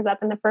everyone brings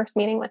up in the first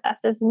meeting with us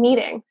is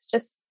meetings.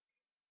 Just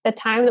the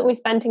time that we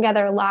spend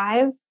together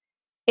live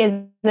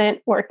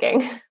isn't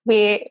working.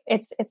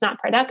 It's not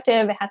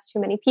productive. It has too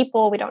many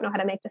people. We don't know how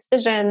to make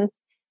decisions.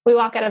 We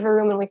walk out of a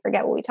room and we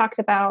forget what we talked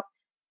about.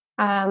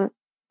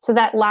 So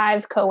that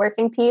live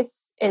co-working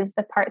piece is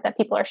the part that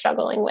people are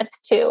struggling with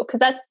too, because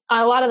that's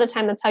a lot of the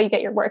time that's how you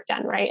get your work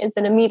done, right? Is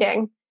in a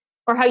meeting,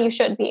 or how you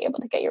should be able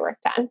to get your work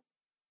done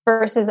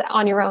versus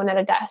on your own at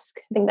a desk.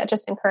 I think that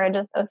just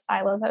encourages those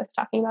silos I was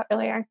talking about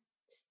earlier.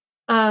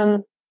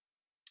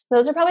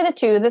 Those are probably the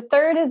two. The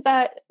third is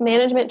that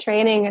management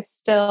training is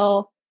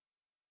still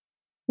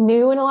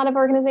new in a lot of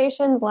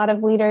organizations. A lot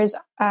of leaders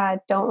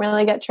don't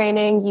really get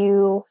training.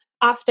 You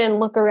often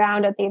look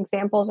around at the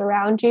examples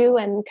around you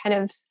and kind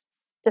of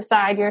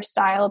decide your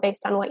style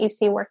based on what you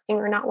see working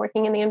or not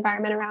working in the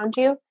environment around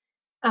you.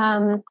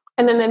 And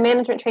then the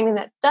management training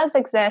that does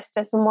exist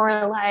is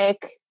more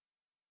like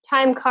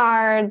time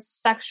cards,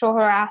 sexual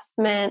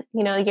harassment,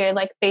 your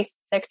like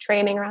basic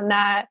training around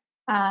that,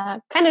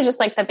 kind of just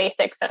like the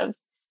basics of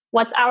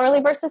what's hourly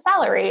versus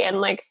salary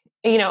and like,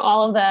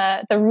 all of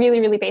the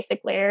really, really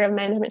basic layer of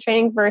management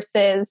training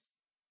versus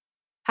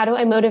how do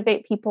I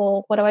motivate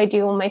people? What do I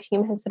do when my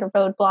team has hit a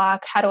roadblock?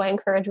 How do I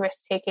encourage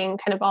risk taking?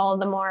 Kind of all of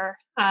the more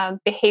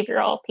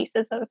behavioral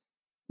pieces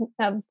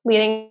of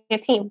leading a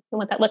team and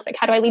what that looks like.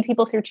 How do I lead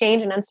people through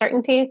change and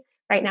uncertainty?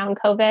 Right now in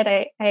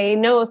COVID, I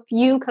know a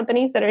few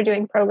companies that are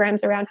doing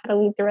programs around how to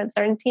lead through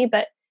uncertainty,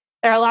 but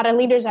there are a lot of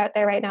leaders out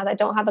there right now that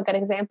don't have a good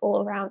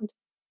example around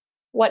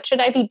what should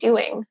I be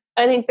doing?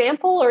 An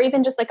example, or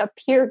even just like a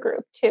peer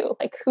group too.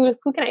 Like who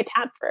can I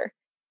tap for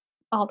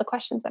all the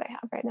questions that I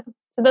have right now?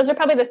 So those are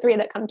probably the three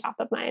that come top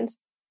of mind.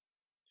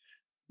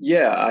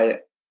 Yeah,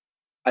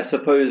 I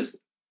suppose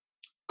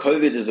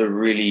COVID is a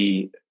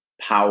really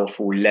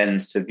powerful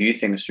lens to view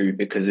things through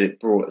because it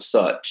brought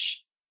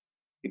such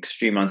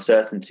extreme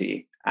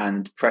uncertainty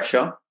and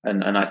pressure.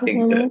 And I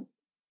think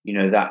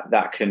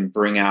that can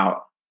bring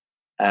out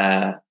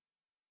a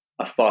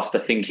faster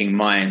thinking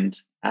mind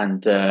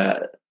and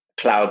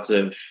clouds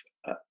of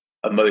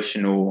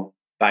emotional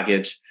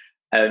baggage.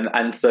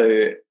 And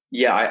so,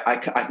 yeah, I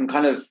can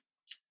kind of,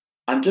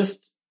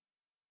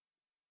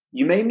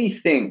 you made me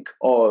think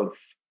of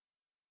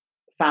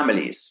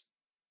families.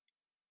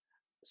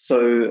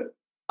 So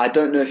I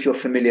don't know if you're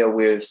familiar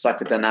with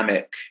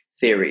psychodynamic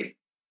theory.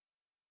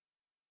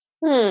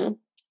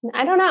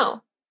 I don't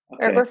know.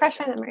 Or Okay. refresh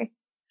my memory.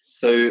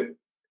 So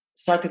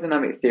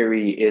psychodynamic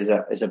theory is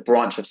a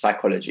branch of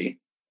psychology,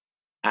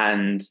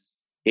 and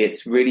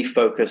it's really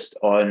focused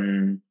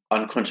on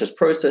unconscious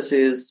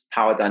processes,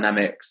 power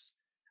dynamics,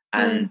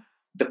 and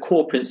the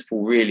core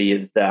principle really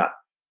is that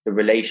the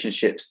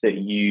relationships that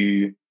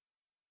you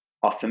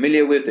are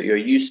familiar with, that you're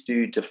used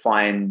to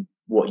define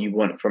what you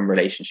want from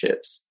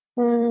relationships.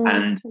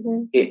 And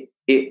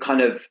it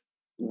kind of,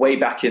 way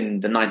back in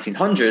the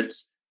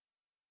 1900s,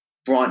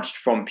 branched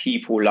from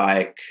people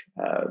like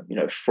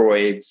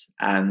Freud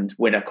and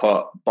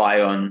Winnicott,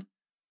 Bion.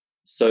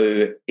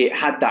 So it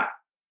had that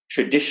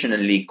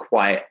traditionally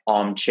quite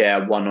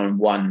armchair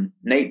one-on-one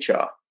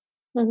nature.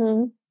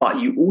 But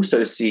you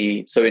also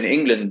see, so in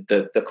England,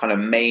 the kind of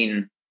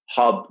main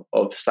hub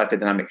of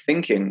psychodynamic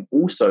thinking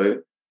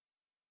also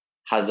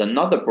has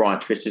another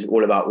branch which is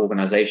all about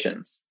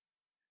organizations.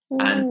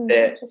 And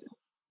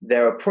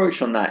their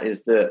approach on that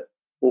is that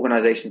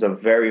organizations are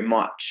very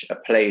much a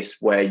place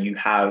where you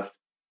have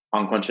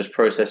unconscious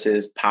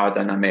processes, power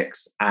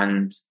dynamics,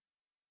 and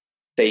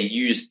they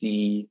use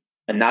the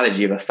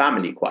analogy of a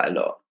family quite a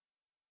lot.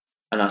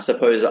 And I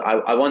suppose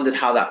I wondered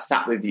how that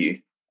sat with you,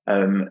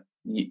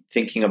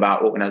 thinking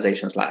about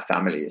organizations like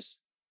families.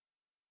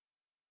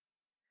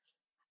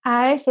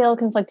 I feel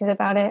conflicted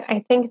about it.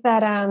 I think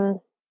that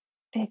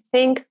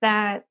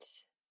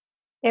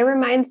it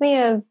reminds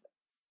me of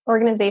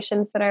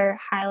organizations that are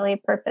highly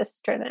purpose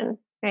driven,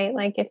 right?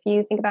 Like if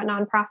you think about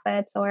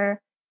nonprofits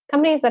or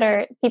companies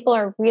that people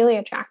are really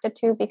attracted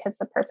to because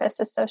the purpose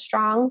is so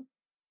strong.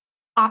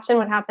 Often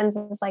what happens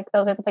is like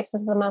those are the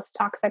places with the most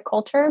toxic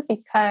culture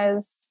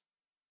because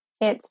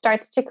it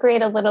starts to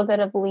create a little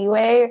bit of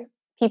leeway.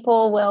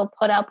 People will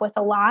put up with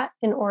a lot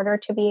in order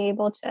to be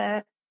able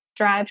to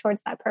drive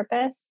towards that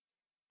purpose.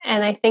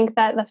 And I think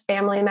that the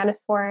family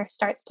metaphor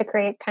starts to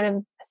create kind of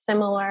a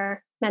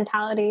similar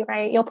mentality,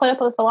 right? You'll put up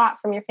with a lot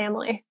from your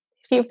family.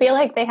 If you feel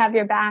like they have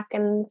your back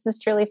and this is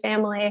truly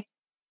family,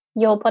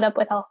 you'll put up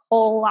with a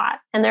whole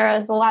lot. And there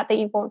is a lot that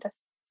you won't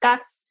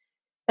discuss.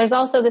 There's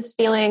also this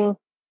feeling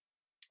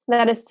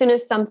that as soon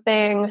as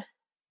something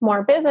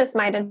more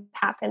business-minded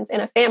happens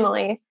in a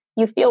family,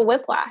 you feel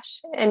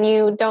whiplash and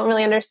you don't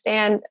really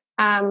understand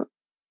how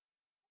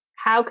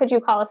could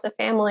you call us a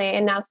family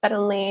and now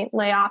suddenly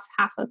lay off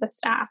half of the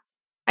staff?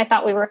 I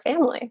thought we were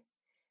family.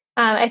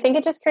 I think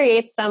it just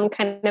creates some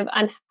kind of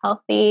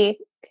unhealthy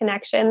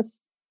connections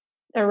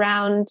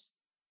around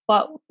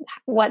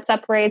what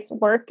separates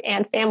work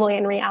and family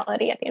in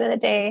reality at the end of the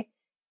day.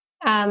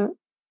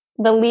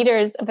 The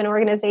leaders of an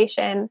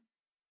organization,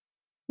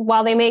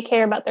 while they may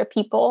care about their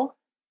people,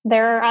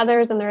 there are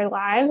others in their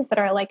lives that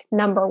are like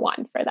number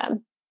one for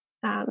them.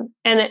 And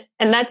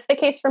that's the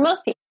case for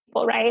most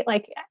people, right?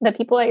 Like the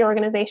people at your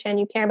organization,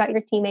 you care about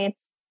your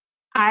teammates.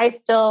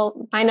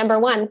 My number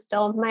one,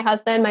 still my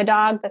husband, my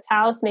dog, this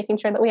house, making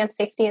sure that we have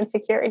safety and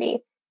security.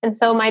 And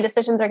so my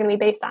decisions are going to be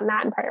based on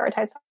that and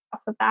prioritize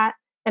off of that.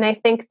 And I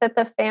think that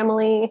the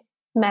family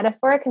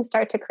metaphor can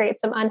start to create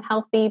some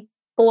unhealthy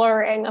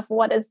blurring of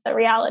what is the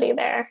reality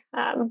there.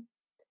 And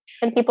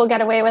people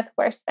get away with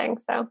worse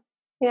things. So,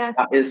 yeah.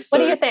 What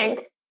do you think?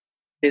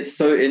 It's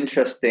so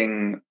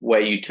interesting where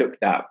you took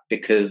that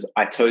because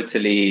I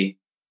totally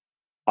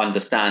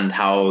understand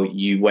how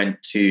you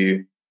went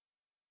to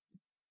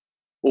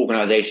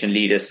organization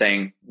leaders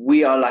saying,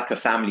 we are like a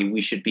family,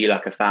 we should be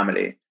like a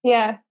family.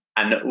 Yeah.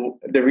 And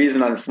the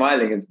reason I'm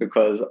smiling is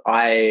because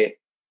I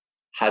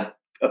had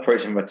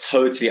approached from a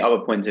totally other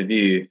point of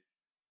view,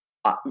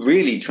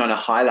 really trying to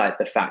highlight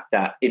the fact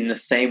that in the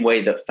same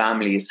way that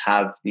families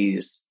have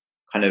these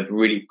kind of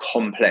really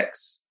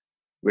complex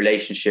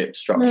relationship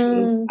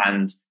structures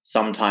and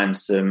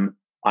sometimes some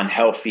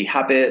unhealthy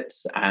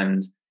habits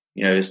and,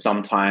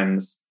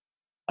 sometimes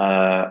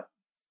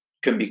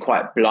can be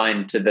quite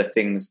blind to the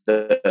things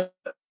that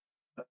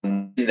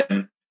in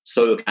them,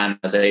 so can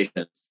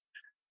organizations.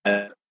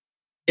 I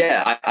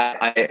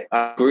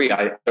agree.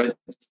 I don't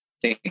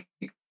think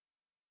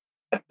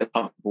I'm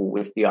comfortable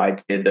with the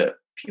idea that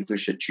people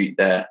should treat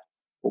their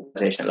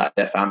organization like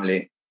their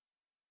family.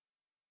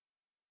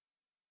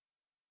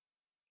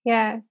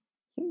 Yeah,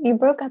 you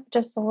broke up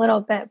just a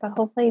little bit, but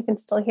hopefully you can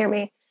still hear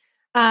me.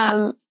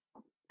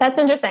 That's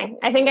interesting.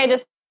 I think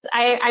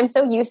I'm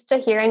so used to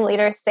hearing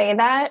leaders say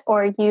that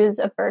or use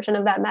a version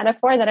of that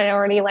metaphor that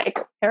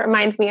it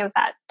reminds me of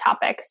that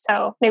topic.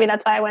 So maybe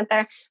that's why I went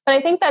there. But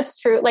I think that's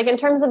true. Like in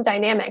terms of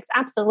dynamics,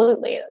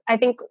 absolutely. I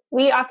think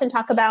we often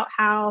talk about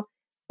how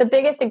the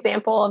biggest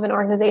example of an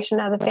organization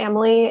as a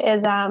family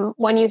is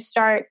when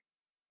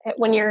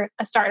you're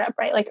a startup,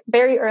 right? Like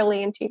very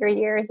early into your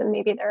years, and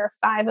maybe there are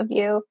 5 of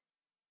you,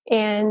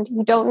 and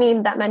you don't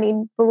need that many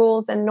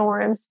rules and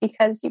norms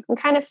because you can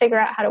kind of figure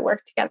out how to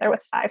work together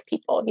with 5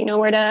 people. You know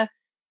where to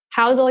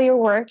house all your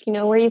work, you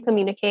know where you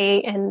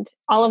communicate, and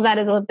all of that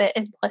is a little bit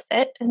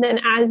implicit. And then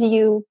as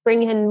you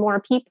bring in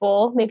more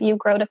people, maybe you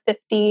grow to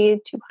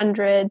 50,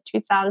 200,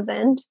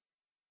 2,000,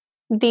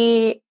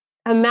 the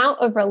amount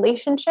of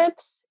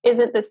relationships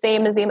isn't the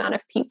same as the amount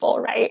of people,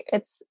 right?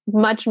 It's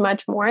much,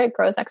 much more. It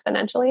grows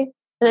exponentially.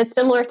 And it's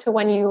similar to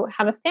when you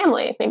have a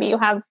family. Maybe you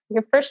have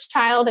your first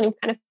child and you've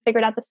kind of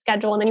figured out the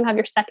schedule, and then you have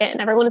your second, and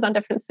everyone is on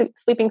different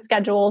sleeping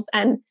schedules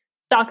and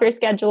soccer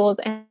schedules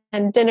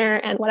and dinner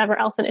and whatever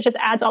else. And it just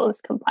adds all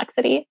this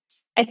complexity.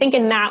 I think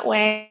in that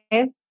way,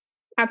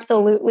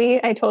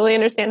 absolutely, I totally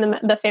understand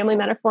the family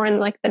metaphor and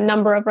like the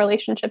number of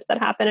relationships that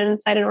happen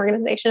inside an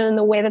organization and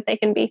the way that they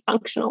can be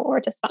functional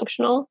or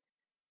dysfunctional.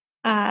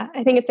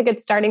 I think it's a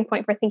good starting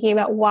point for thinking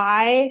about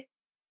why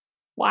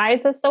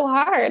is this so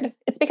hard?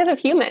 It's because of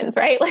humans,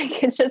 right?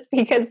 Like, it's just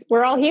because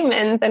we're all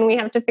humans and we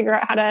have to figure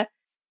out how to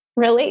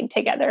relate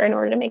together in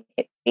order to make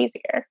it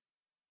easier.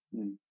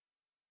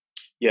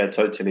 Yeah,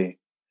 totally.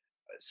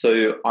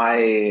 So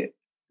I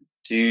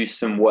do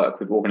some work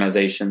with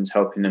organizations,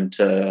 helping them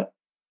to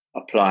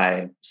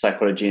apply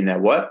psychology in their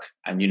work.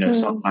 And,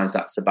 sometimes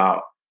that's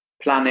about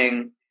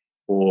planning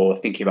or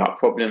thinking about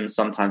problems.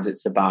 Sometimes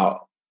it's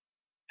about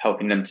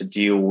helping them to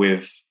deal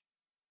with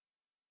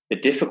the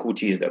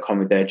difficulties that come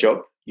with their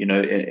job.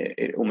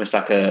 It almost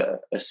like a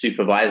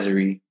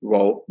supervisory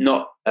role,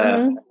 not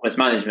almost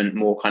management,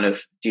 more kind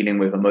of dealing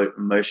with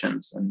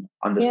emotions and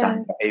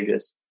understanding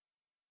behaviors.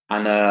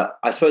 And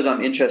I suppose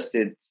I'm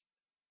interested,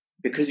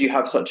 because you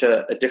have such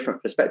a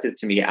different perspective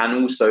to me,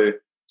 and also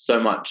so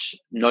much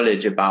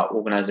knowledge about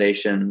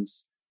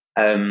organizations.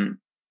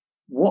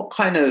 What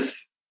kind of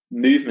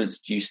movements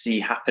do you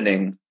see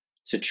happening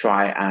to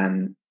try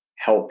and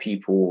help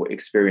people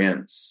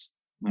experience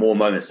more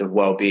moments of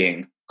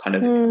well-being, kind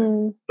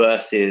of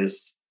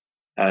versus,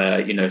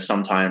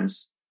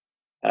 sometimes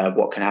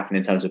what can happen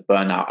in terms of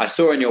burnout? I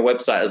saw on your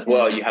website as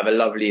well, you have a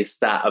lovely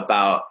stat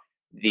about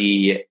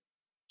the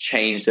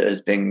change that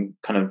has been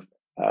kind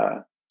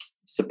of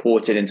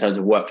supported in terms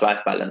of work-life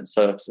balance.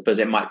 So I suppose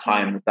it might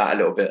tie in with that a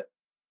little bit.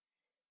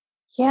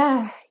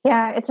 Yeah.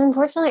 It's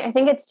unfortunately, I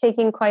think it's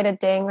taking quite a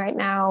ding right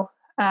now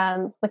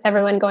with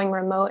everyone going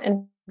remote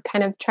and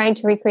kind of trying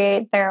to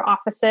recreate their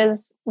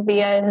offices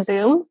via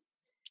Zoom.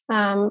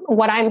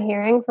 What I'm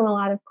hearing from a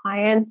lot of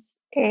clients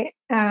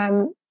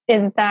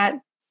is that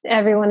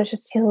everyone is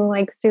just feeling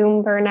like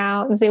Zoom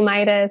burnout,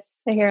 Zoomitis.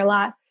 I hear a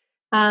lot.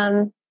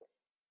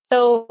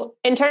 So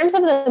in terms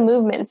of the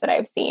movements that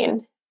I've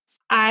seen,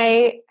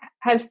 I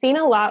have seen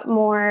a lot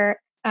more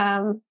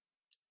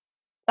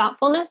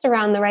thoughtfulness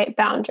around the right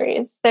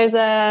boundaries. There's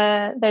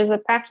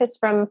a practice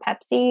from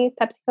PepsiCo,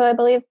 I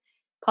believe,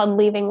 called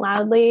leaving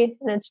loudly.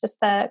 And it's just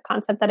the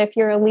concept that if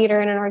you're a leader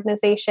in an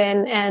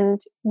organization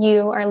and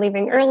you are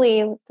leaving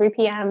early, 3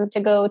 p.m. to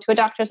go to a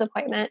doctor's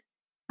appointment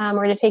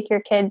or to take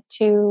your kid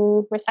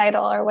to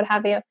recital or what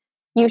have you,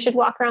 you should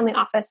walk around the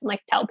office and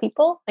like tell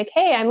people like,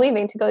 hey, I'm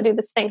leaving to go do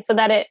this thing, so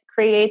that it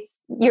creates,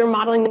 you're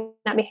modeling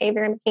that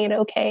behavior and making it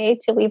okay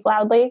to leave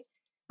loudly.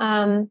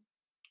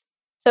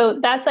 So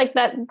that's like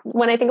that.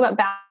 When I think about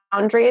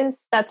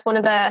boundaries, that's one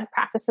of the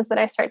practices that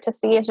I start to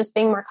see is just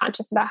being more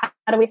conscious about how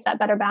do we set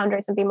better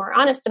boundaries and be more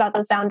honest about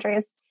those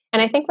boundaries.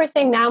 And I think we're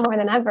seeing now more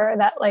than ever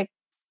that like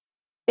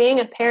being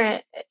a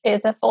parent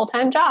is a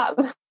full-time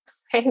job,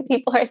 right?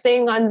 People are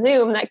seeing on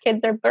Zoom that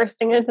kids are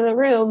bursting into the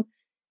room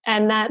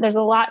and that there's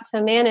a lot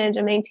to manage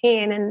and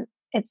maintain. And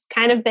it's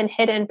kind of been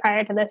hidden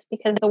prior to this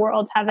because the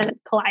worlds haven't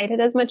collided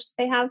as much as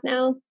they have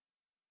now.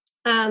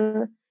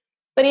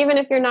 But even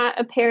if you're not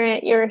a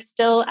parent, you're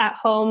still at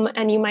home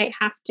and you might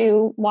have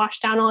to wash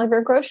down all of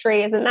your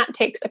groceries, and that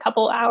takes a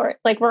couple hours.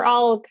 Like we're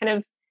all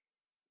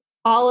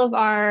all of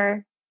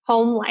our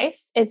home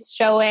life is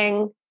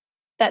showing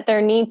that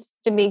there needs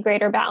to be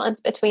greater balance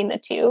between the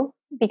two,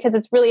 because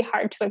it's really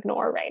hard to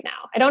ignore right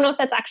now. I don't know if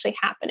that's actually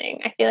happening.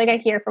 I feel like I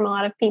hear from a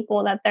lot of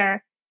people that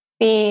they're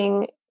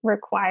being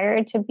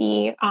required to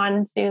be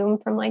on Zoom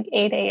from like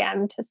 8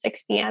 a.m. to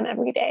 6 p.m.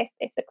 every day,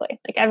 basically.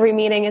 Like every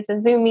meeting is a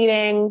Zoom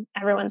meeting.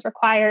 Everyone's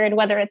required,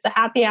 whether it's a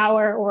happy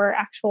hour or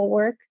actual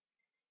work.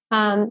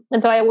 And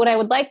so what I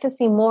would like to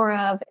see more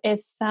of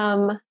is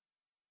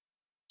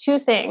two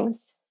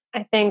things.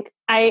 I think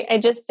I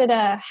just did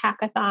a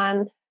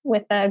hackathon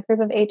with a group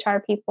of HR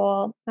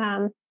people.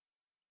 And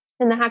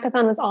the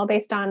hackathon was all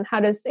based on how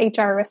does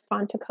HR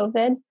respond to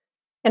COVID?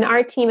 And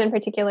our team in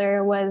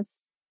particular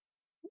was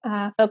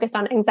focused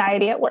on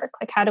anxiety at work.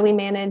 Like, how do we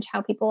manage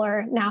how people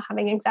are now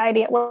having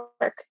anxiety at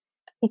work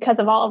because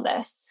of all of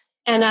this?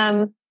 And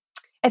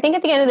I think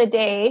at the end of the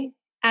day,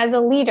 as a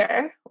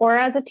leader or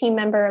as a team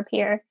member up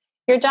here,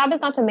 your job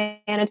is not to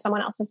manage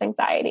someone else's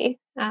anxiety.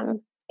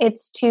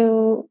 It's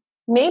to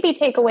maybe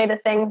take away the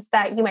things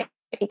that you might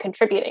be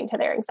contributing to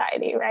their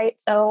anxiety, right?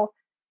 So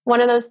one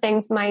of those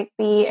things might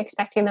be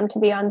expecting them to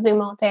be on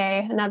Zoom all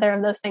day. Another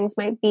of those things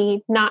might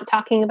be not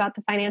talking about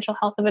the financial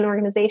health of an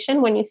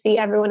organization when you see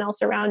everyone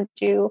else around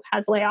you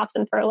has layoffs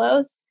and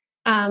furloughs.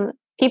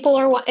 People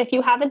are, if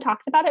you haven't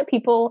talked about it,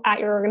 people at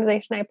your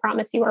organization, I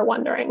promise you, are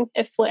wondering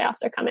if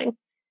layoffs are coming.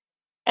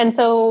 And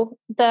so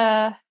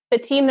the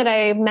team that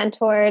I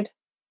mentored,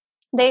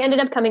 they ended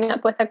up coming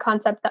up with a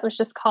concept that was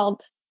just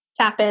called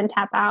tap in,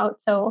 tap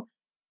out. So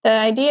the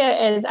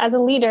idea is, as a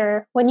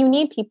leader, when you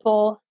need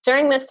people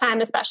during this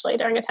time, especially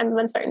during a time of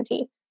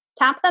uncertainty,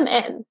 tap them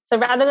in. So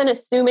rather than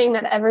assuming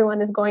that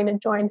everyone is going to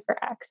join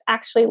for X,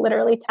 actually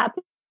literally tap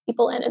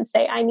people in and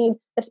say, I need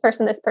this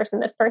person, this person,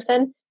 this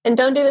person. And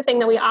don't do the thing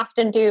that we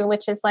often do,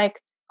 which is like,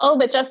 oh,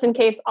 but just in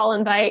case, I'll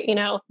invite,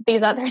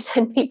 these other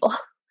 10 people.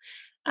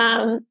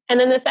 And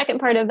then the second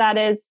part of that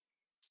is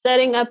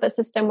setting up a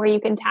system where you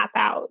can tap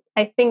out.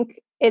 I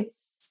think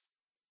it's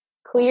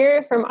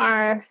clear from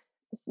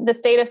the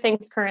state of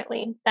things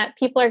currently that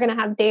people are going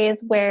to have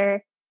days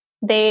where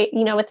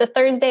it's a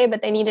Thursday,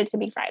 but they need it to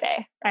be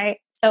Friday, right?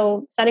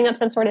 So setting up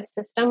some sort of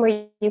system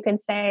where you can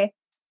say,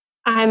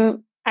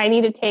 I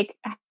need to take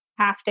a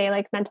half day,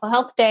 like mental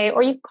health day,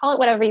 or you call it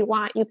whatever you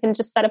want. You can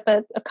just set up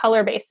a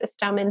color-based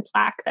system in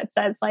Slack that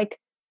says like,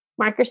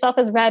 mark yourself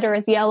as red or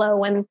as yellow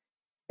when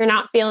you're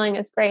not feeling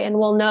as great. And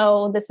we'll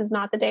know this is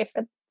not the day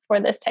for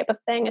this type of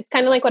thing. It's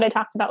kind of like what I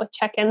talked about with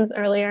check-ins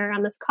earlier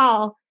on this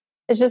call.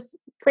 It's just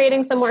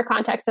creating some more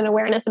context and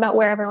awareness about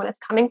where everyone is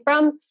coming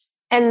from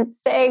and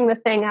saying the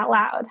thing out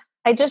loud.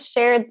 I just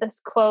shared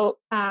this quote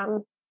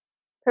from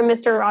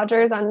Mr.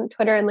 Rogers on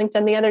Twitter and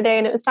LinkedIn the other day,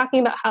 and it was talking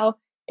about how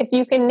if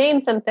you can name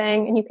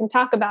something and you can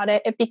talk about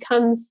it, it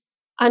becomes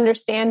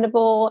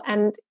understandable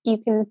and you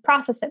can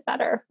process it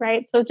better,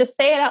 right? So just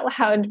say it out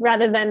loud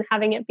rather than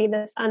having it be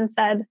this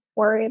unsaid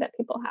worry that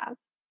people have.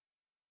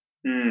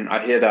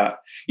 I hear that.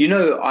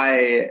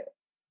 I,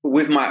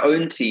 with my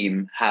own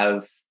team,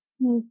 have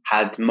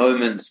had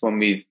moments when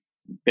we've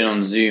been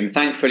on Zoom,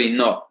 thankfully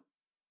not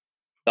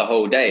the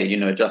whole day,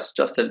 just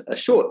a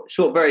short,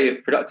 very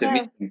productive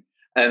meeting.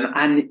 And,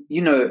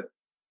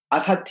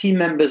 I've had team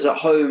members at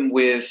home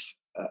with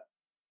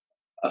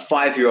a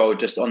 5-year-old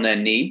just on their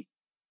knee,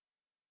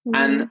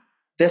 and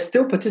they're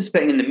still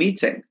participating in the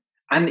meeting.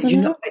 And,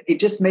 it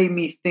just made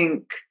me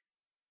think,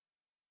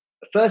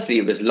 firstly,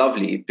 it was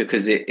lovely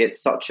because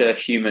it's such a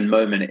human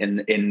moment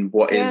in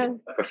what is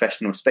a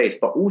professional space,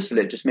 but also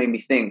it just made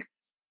me think,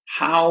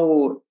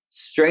 how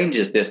strange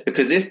is this?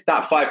 Because if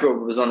that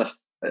 5-year-old was on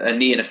a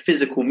knee in a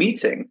physical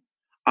meeting,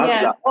 I'd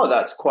be like, oh,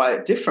 that's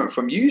quite different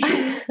from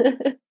usual.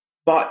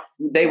 But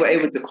they were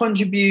able to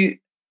contribute.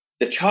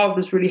 The child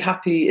was really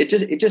happy. It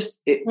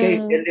gave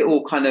a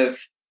little kind of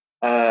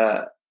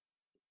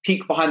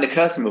peek behind the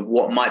curtain of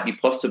what might be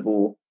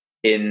possible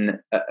in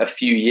a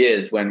few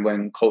years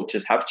when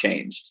cultures have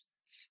changed.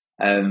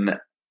 And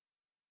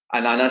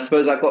I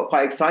suppose I got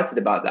quite excited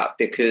about that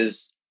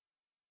because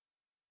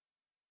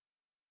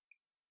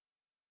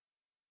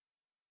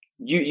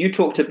you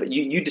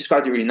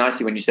described it really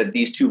nicely when you said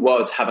these two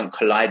worlds haven't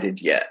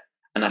collided yet.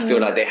 And I feel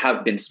like they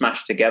have been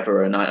smashed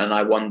together, and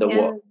I wonder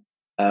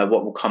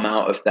what will come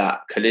out of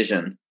that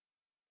collision.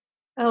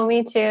 Oh,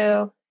 me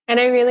too. And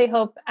I really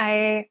hope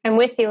I'm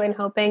with you in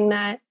hoping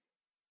that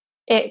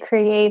it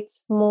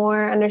creates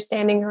more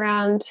understanding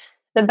around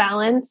the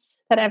balance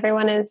that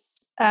everyone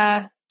is.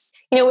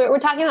 We're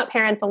talking about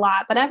parents a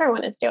lot, but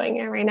everyone is doing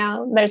it right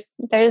now.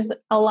 There's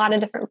a lot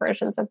of different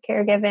versions of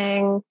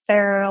caregiving.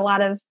 There are a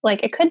lot of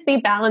it could be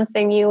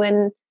balancing you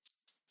in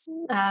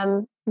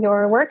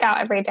your workout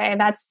every day.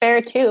 That's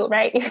fair too,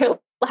 right? You're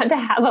allowed to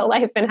have a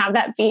life and have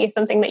that be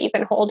something that you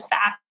can hold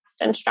fast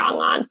and strong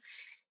on.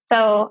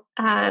 So,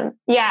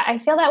 I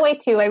feel that way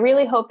too. I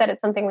really hope that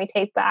it's something we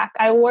take back.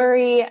 I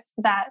worry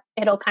that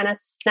it'll kind of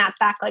snap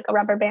back like a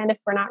rubber band if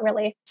we're not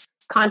really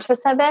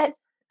conscious of it,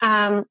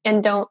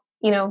 and don't,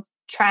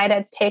 try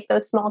to take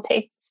those small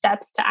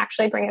steps to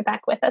actually bring it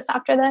back with us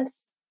after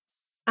this.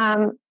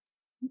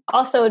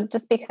 Also,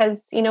 just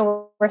because,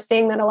 we're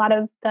seeing that a lot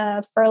of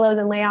the furloughs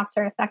and layoffs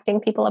are affecting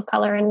people of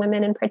color and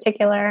women in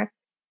particular.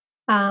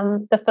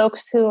 The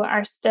folks who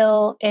are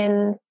still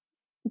in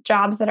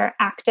jobs that are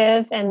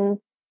active and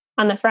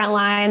on the front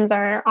lines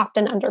are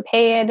often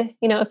underpaid.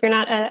 If you're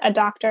not a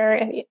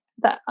doctor,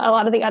 a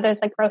lot of the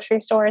others like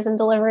grocery stores and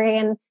delivery,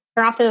 and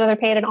they're often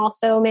underpaid and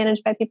also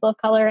managed by people of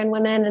color and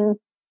women. And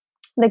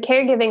the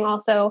caregiving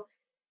also,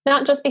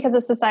 not just because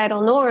of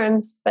societal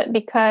norms, but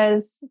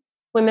because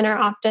women are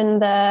often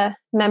the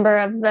member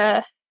of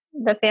the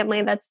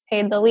family that's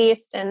paid the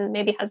least and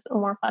maybe has a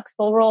more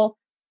flexible role.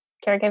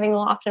 Caregiving will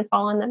often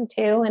fall on them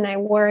too. And I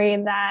worry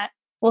that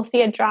we'll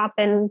see a drop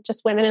in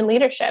just women in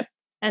leadership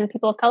and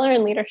people of color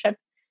in leadership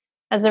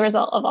as a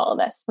result of all of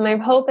this. My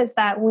hope is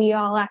that we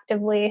all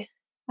actively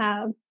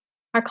are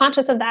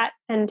conscious of that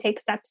and take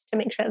steps to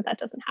make sure that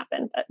doesn't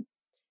happen. But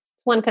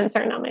it's one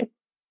concern on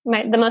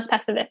the most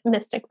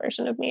pessimistic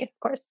version of me, of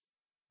course,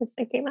 is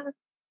thinking that.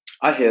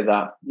 I hear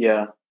that.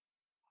 Yeah.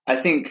 I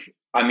think,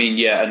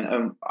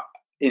 and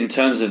in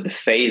terms of the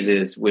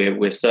phases,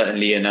 we're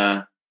certainly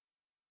in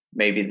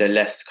maybe the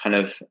less kind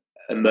of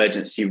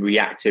emergency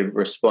reactive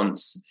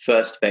response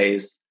first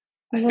phase.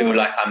 I feel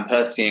like I'm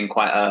personally in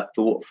quite a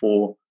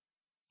thoughtful,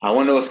 I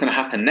wonder what's going to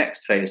happen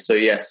next phase. So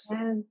yes,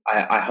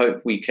 I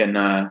hope we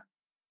can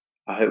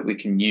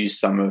use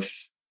some of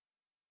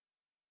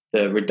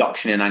the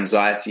reduction in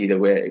anxiety that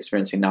we're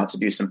experiencing now to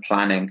do some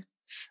planning.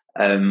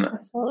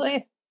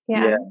 Absolutely.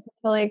 Yeah, I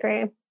totally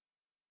agree.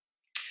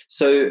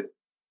 So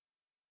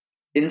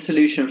in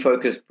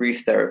solution-focused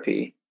brief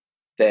therapy,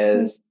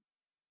 there's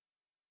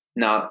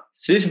Now,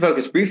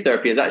 solution-focused brief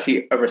therapy is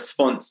actually a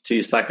response to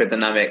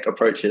psychodynamic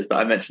approaches that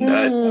I mentioned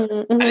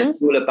earlier. And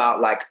it's all about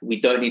like,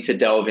 we don't need to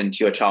delve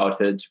into your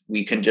childhood.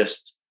 We can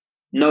just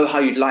know how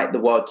you'd like the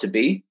world to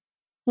be.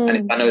 And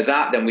if I know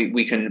that, then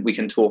we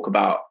can talk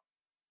about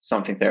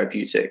something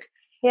therapeutic.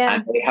 Yeah.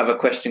 And they have a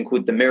question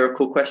called the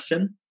miracle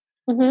question.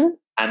 And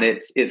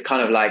it's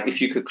kind of like,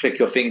 if you could click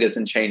your fingers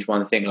and change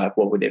one thing, like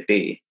what would it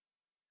be?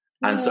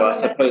 And so I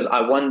suppose I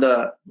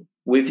wonder,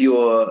 with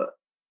your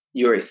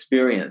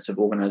experience of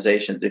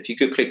organizations, if you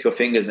could click your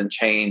fingers and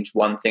change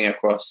one thing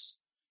across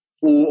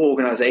all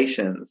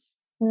organizations,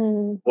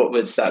 what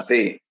would that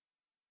be?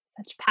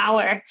 Such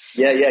power.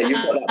 Yeah, you've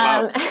got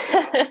that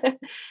power.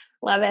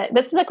 Love it.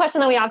 This is a question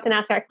that we often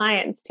ask our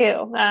clients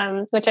too,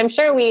 which I'm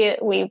sure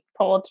we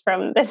pulled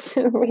from this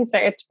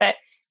research, but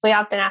we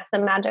often ask the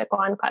magic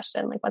wand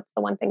question, like, what's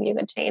the one thing you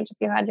could change if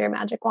you had your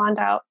magic wand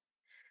out?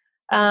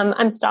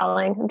 I'm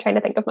stalling. I'm trying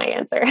to think of my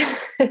answer.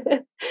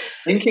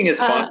 Thinking is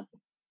fun.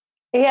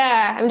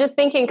 Yeah, I'm just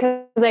thinking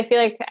because I feel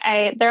like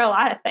there are a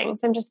lot of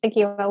things. I'm just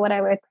thinking about what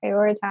I would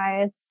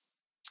prioritize.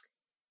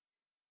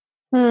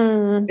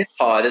 It's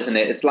hard, isn't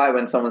it? It's like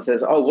when someone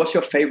says, "Oh, what's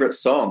your favorite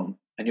song?"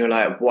 And you're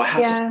like, "Well, I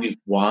have to choose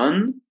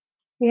one."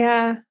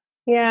 Yeah.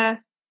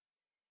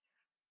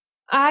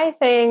 I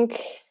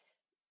think,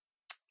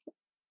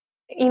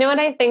 you know what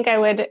I think I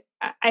would?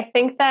 I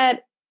think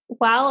that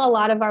while a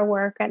lot of our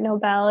work at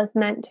Nobel is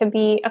meant to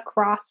be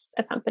across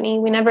a company,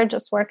 we never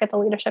just work at the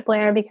leadership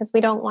layer because we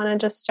don't want to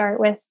just start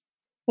with,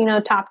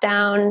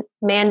 top-down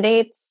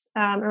mandates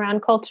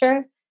around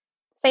culture.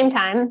 Same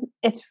time,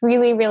 it's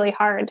really, really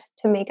hard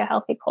to make a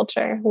healthy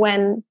culture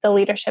when the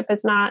leadership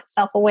is not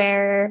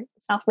self-aware,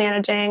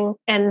 self-managing,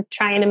 and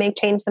trying to make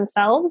change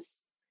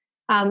themselves,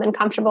 and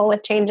comfortable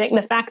with changing.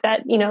 The fact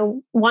that,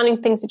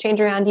 wanting things to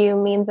change around you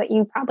means that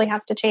you probably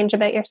have to change a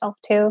bit yourself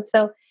too.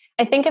 So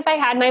I think if I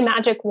had my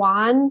magic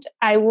wand,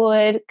 I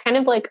would kind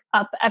of like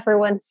up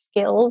everyone's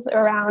skills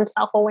around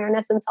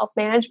self-awareness and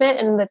self-management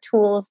and the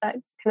tools that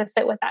kind of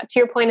sit with that. To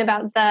your point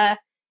about the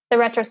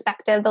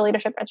retrospective, the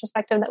leadership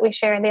retrospective that we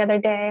shared the other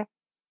day,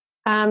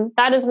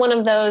 that is one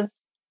of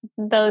those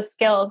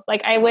skills.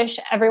 Like, I wish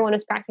everyone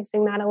was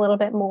practicing that a little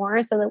bit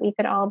more so that we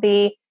could all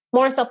be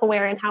more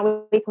self-aware in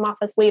how we come off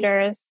as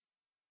leaders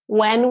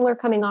when we're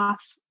coming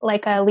off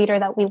like a leader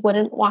that we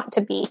wouldn't want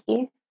to be,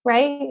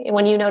 right?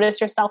 When you notice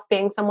yourself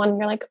being someone,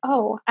 you're like,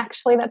 oh,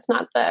 actually, that's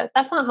not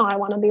how I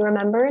want to be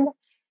remembered.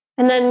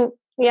 And then,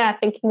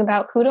 thinking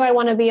about, who do I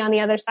want to be on the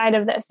other side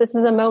of this? This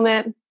is a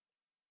moment,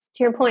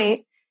 to your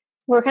point,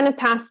 we're kind of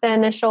past the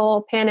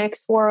initial panic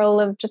swirl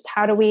of just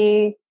how do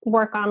we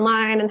work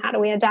online and how do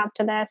we adapt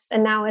to this?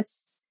 And now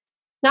it's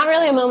not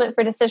really a moment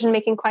for decision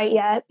making quite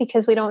yet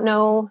because we don't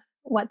know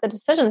what the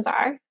decisions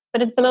are,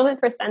 but it's a moment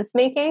for sense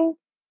making,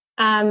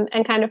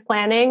 and kind of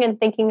planning and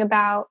thinking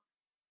about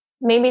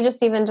maybe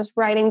just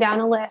writing down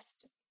a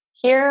list.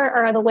 Here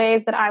are the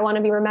ways that I want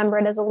to be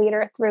remembered as a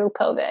leader through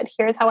COVID.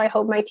 Here's how I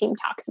hope my team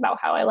talks about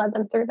how I led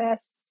them through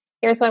this.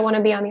 Here's who I want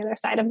to be on the other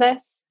side of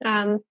this.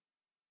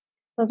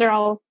 Those are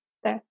all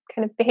the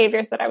kind of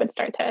behaviors that I would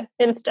start to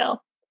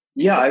instill.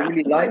 Yeah, I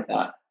really like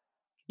that.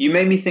 You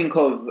made me think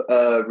of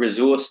a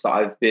resource that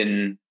I've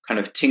been kind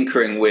of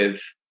tinkering with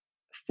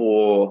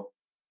for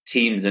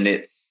teams, and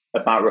it's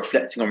about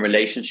reflecting on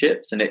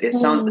relationships. And it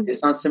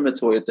sounds similar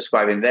to what you're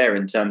describing there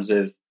in terms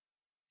of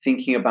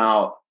thinking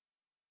about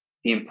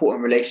the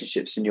important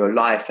relationships in your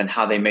life and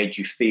how they made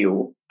you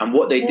feel and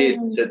what they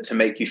did to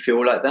make you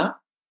feel like that.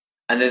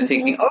 And then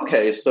thinking,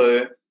 okay,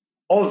 so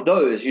of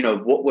those,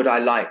 what would I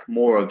like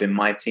more of in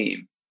my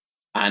team?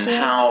 And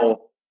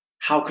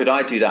how could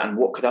I do that? And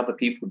what could other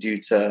people do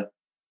to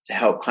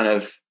help kind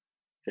of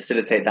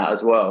facilitate that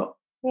as well?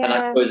 Yeah. And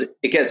I suppose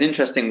it gets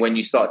interesting when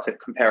you start to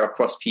compare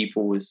across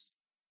people's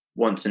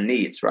wants and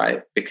needs,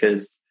 right?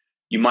 Because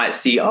you might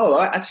see,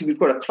 actually, we've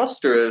got a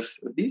cluster of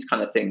these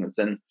kind of things.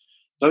 And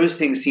those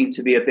things seem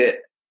to be a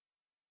bit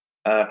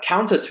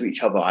counter to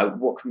each other.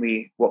 What can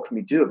we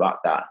do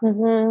about that?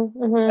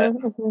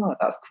 Oh,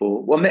 that's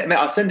cool. Well,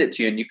 I'll send it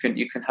to you, and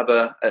you can have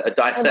a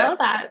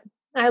dissect.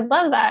 I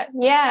love that.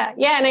 Yeah.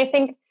 And I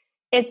think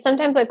it's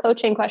sometimes a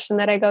coaching question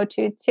that I go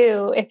to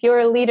too. If you're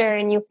a leader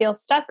and you feel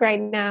stuck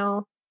right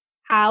now,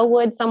 how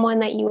would someone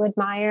that you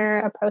admire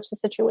approach the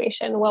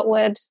situation? What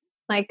would,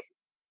 like,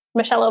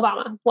 Michelle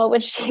Obama, what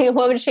would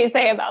she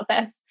say about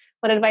this?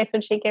 What advice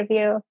would she give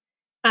you?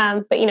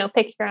 But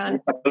pick your own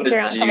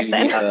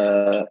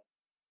person.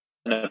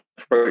 An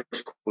approach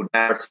called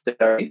narrative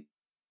therapy.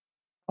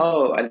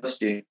 Oh, I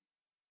lost you.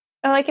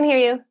 Oh, I can hear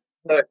you.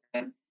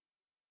 Okay.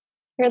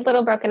 You're a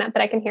little broken up,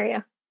 but I can hear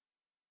you.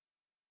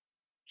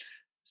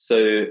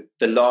 So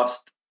the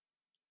last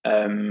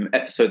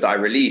episode that I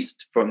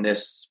released from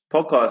this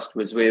podcast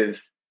was with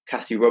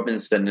Cassie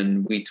Robinson,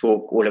 and we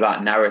talk all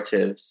about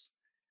narratives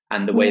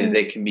and the way that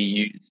they can be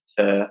used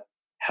to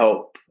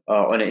help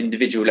on an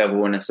individual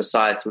level, on a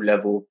societal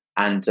level.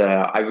 And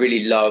I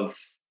really love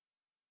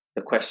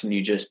the question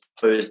you just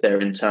posed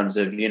there in terms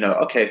of,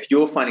 okay, if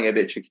you're finding it a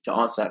bit tricky to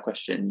answer that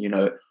question,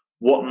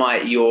 what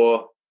might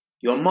your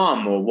your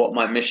mom, or what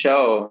might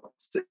Michelle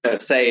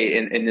say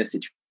in this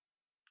situation,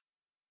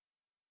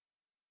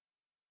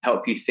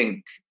 help you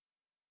think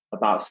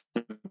about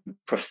some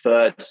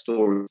preferred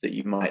stories that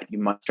you might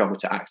struggle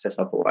to access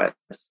otherwise.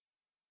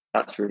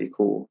 That's really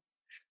cool.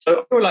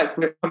 So I feel like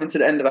we're coming to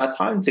the end of our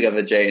time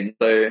together, Jane.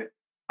 So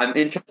I'm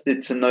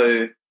interested to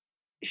know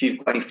if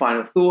you've got any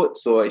final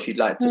thoughts, or if you'd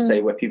like to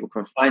say where people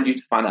can find you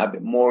to find out a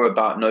bit more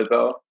about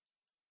Nobel.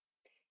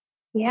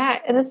 Yeah,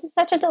 this is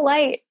such a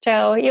delight,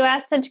 Joe. You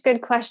asked such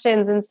good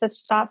questions and such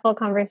thoughtful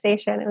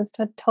conversation. It was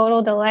a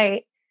total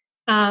delight.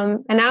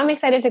 And now I'm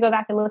excited to go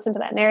back and listen to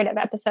that narrative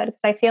episode,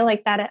 because I feel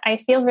like I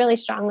feel really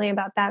strongly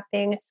about that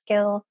being a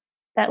skill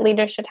that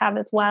leaders should have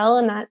as well.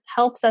 And that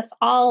helps us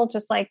all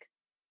just like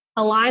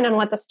align on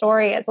what the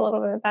story is a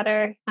little bit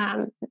better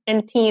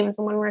in teams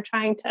when we're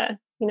trying to,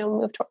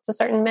 move towards a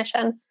certain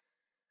mission.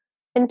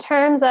 In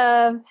terms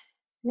of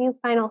any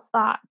final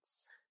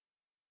thoughts?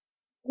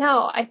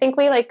 No, I think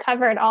we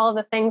covered all of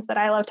the things that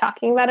I love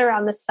talking about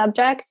around this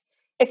subject.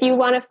 If you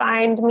want to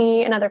find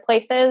me in other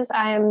places,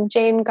 I am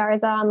Jane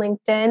Garza on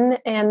LinkedIn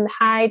and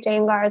Hi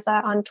Jane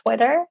Garza on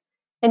Twitter.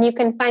 And you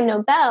can find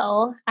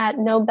Nobel at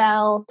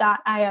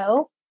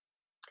nobel.io.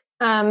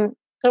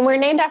 And we're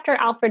named after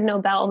Alfred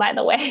Nobel, by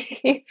the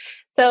way.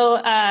 So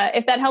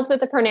if that helps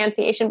with the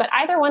pronunciation, but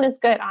either one is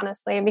good,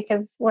 honestly,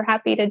 because we're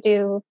happy to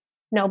do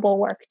noble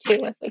work too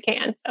if we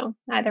can. So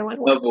either one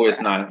works. Noble is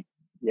nice.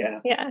 Yeah.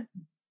 Yeah.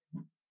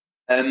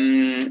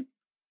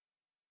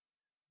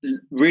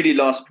 Really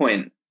last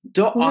point.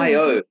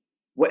 .io.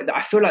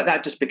 I feel like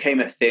that just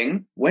became a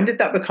thing. When did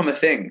that become a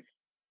thing?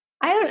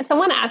 I don't know.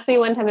 Someone asked me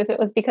one time if it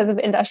was because of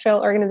industrial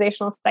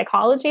organizational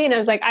psychology, and I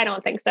was like, I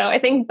don't think so. I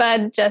think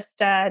Bud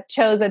just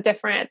chose a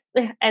different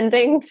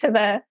ending to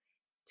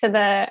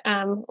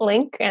the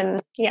link,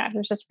 and yeah, it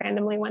was just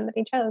randomly one that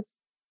he chose.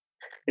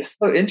 It's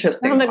so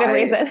interesting. Not a good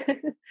reason.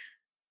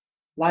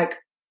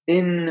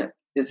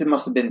 It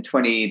must have been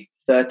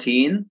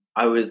 2013.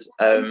 I was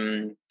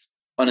on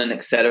an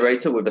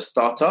accelerator with a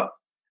startup,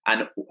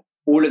 and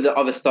all of the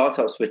other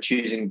startups were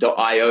choosing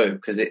 .io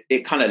because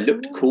it kind of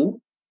looked cool.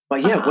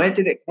 But yeah, where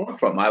did it come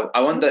from? I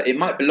wonder, it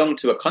might belong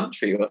to a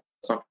country or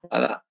something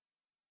like that.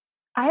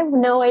 I have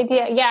no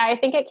idea. Yeah, I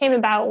think it came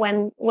about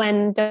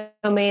when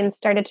domains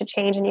started to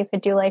change and you could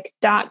do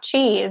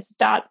 .cheese,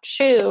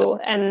 .shoe,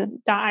 and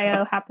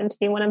 .io happened to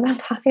be one of the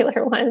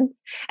popular ones.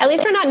 At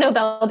least we're not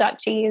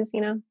Nobel.cheese,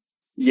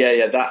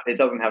 Yeah, that it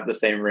doesn't have the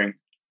same ring.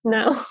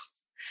 No.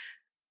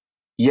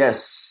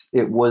 Yes,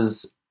 it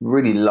was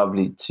really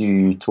lovely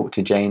to talk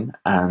to Jane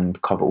and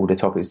cover all the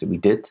topics that we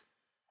did.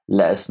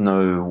 Let us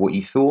know what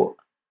you thought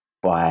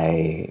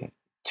by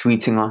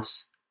tweeting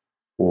us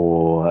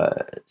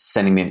or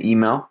sending me an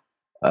email.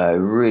 It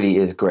really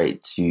is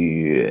great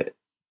to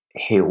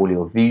hear all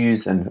your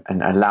views and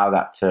allow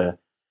that to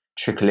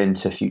trickle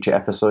into future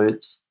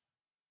episodes.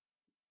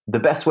 The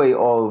best way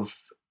of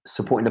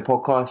supporting the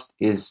podcast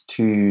is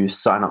to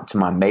sign up to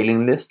my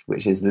mailing list,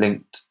 which is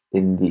linked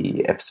in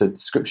the episode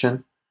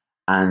description,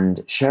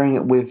 and sharing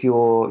it with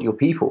your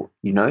people.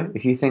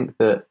 If you think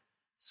that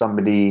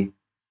somebody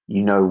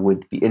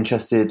would be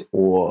interested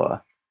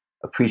or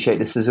appreciate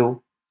the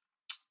sizzle,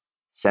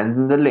 send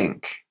them the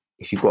link.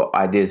 If you've got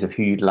ideas of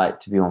who you'd like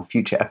to be on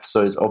future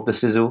episodes of the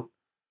sizzle,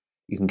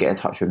 you can get in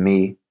touch with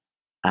me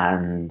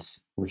and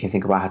we can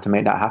think about how to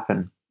make that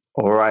happen.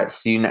 All right,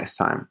 see you next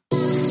time.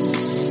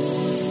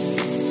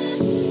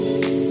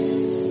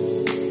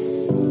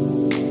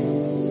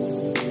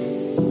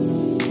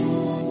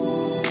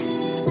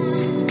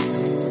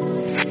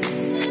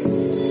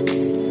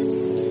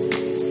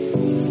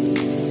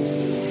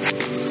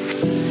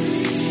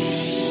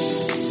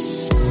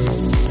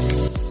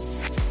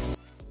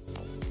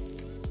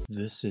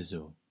 The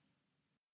Sizzle.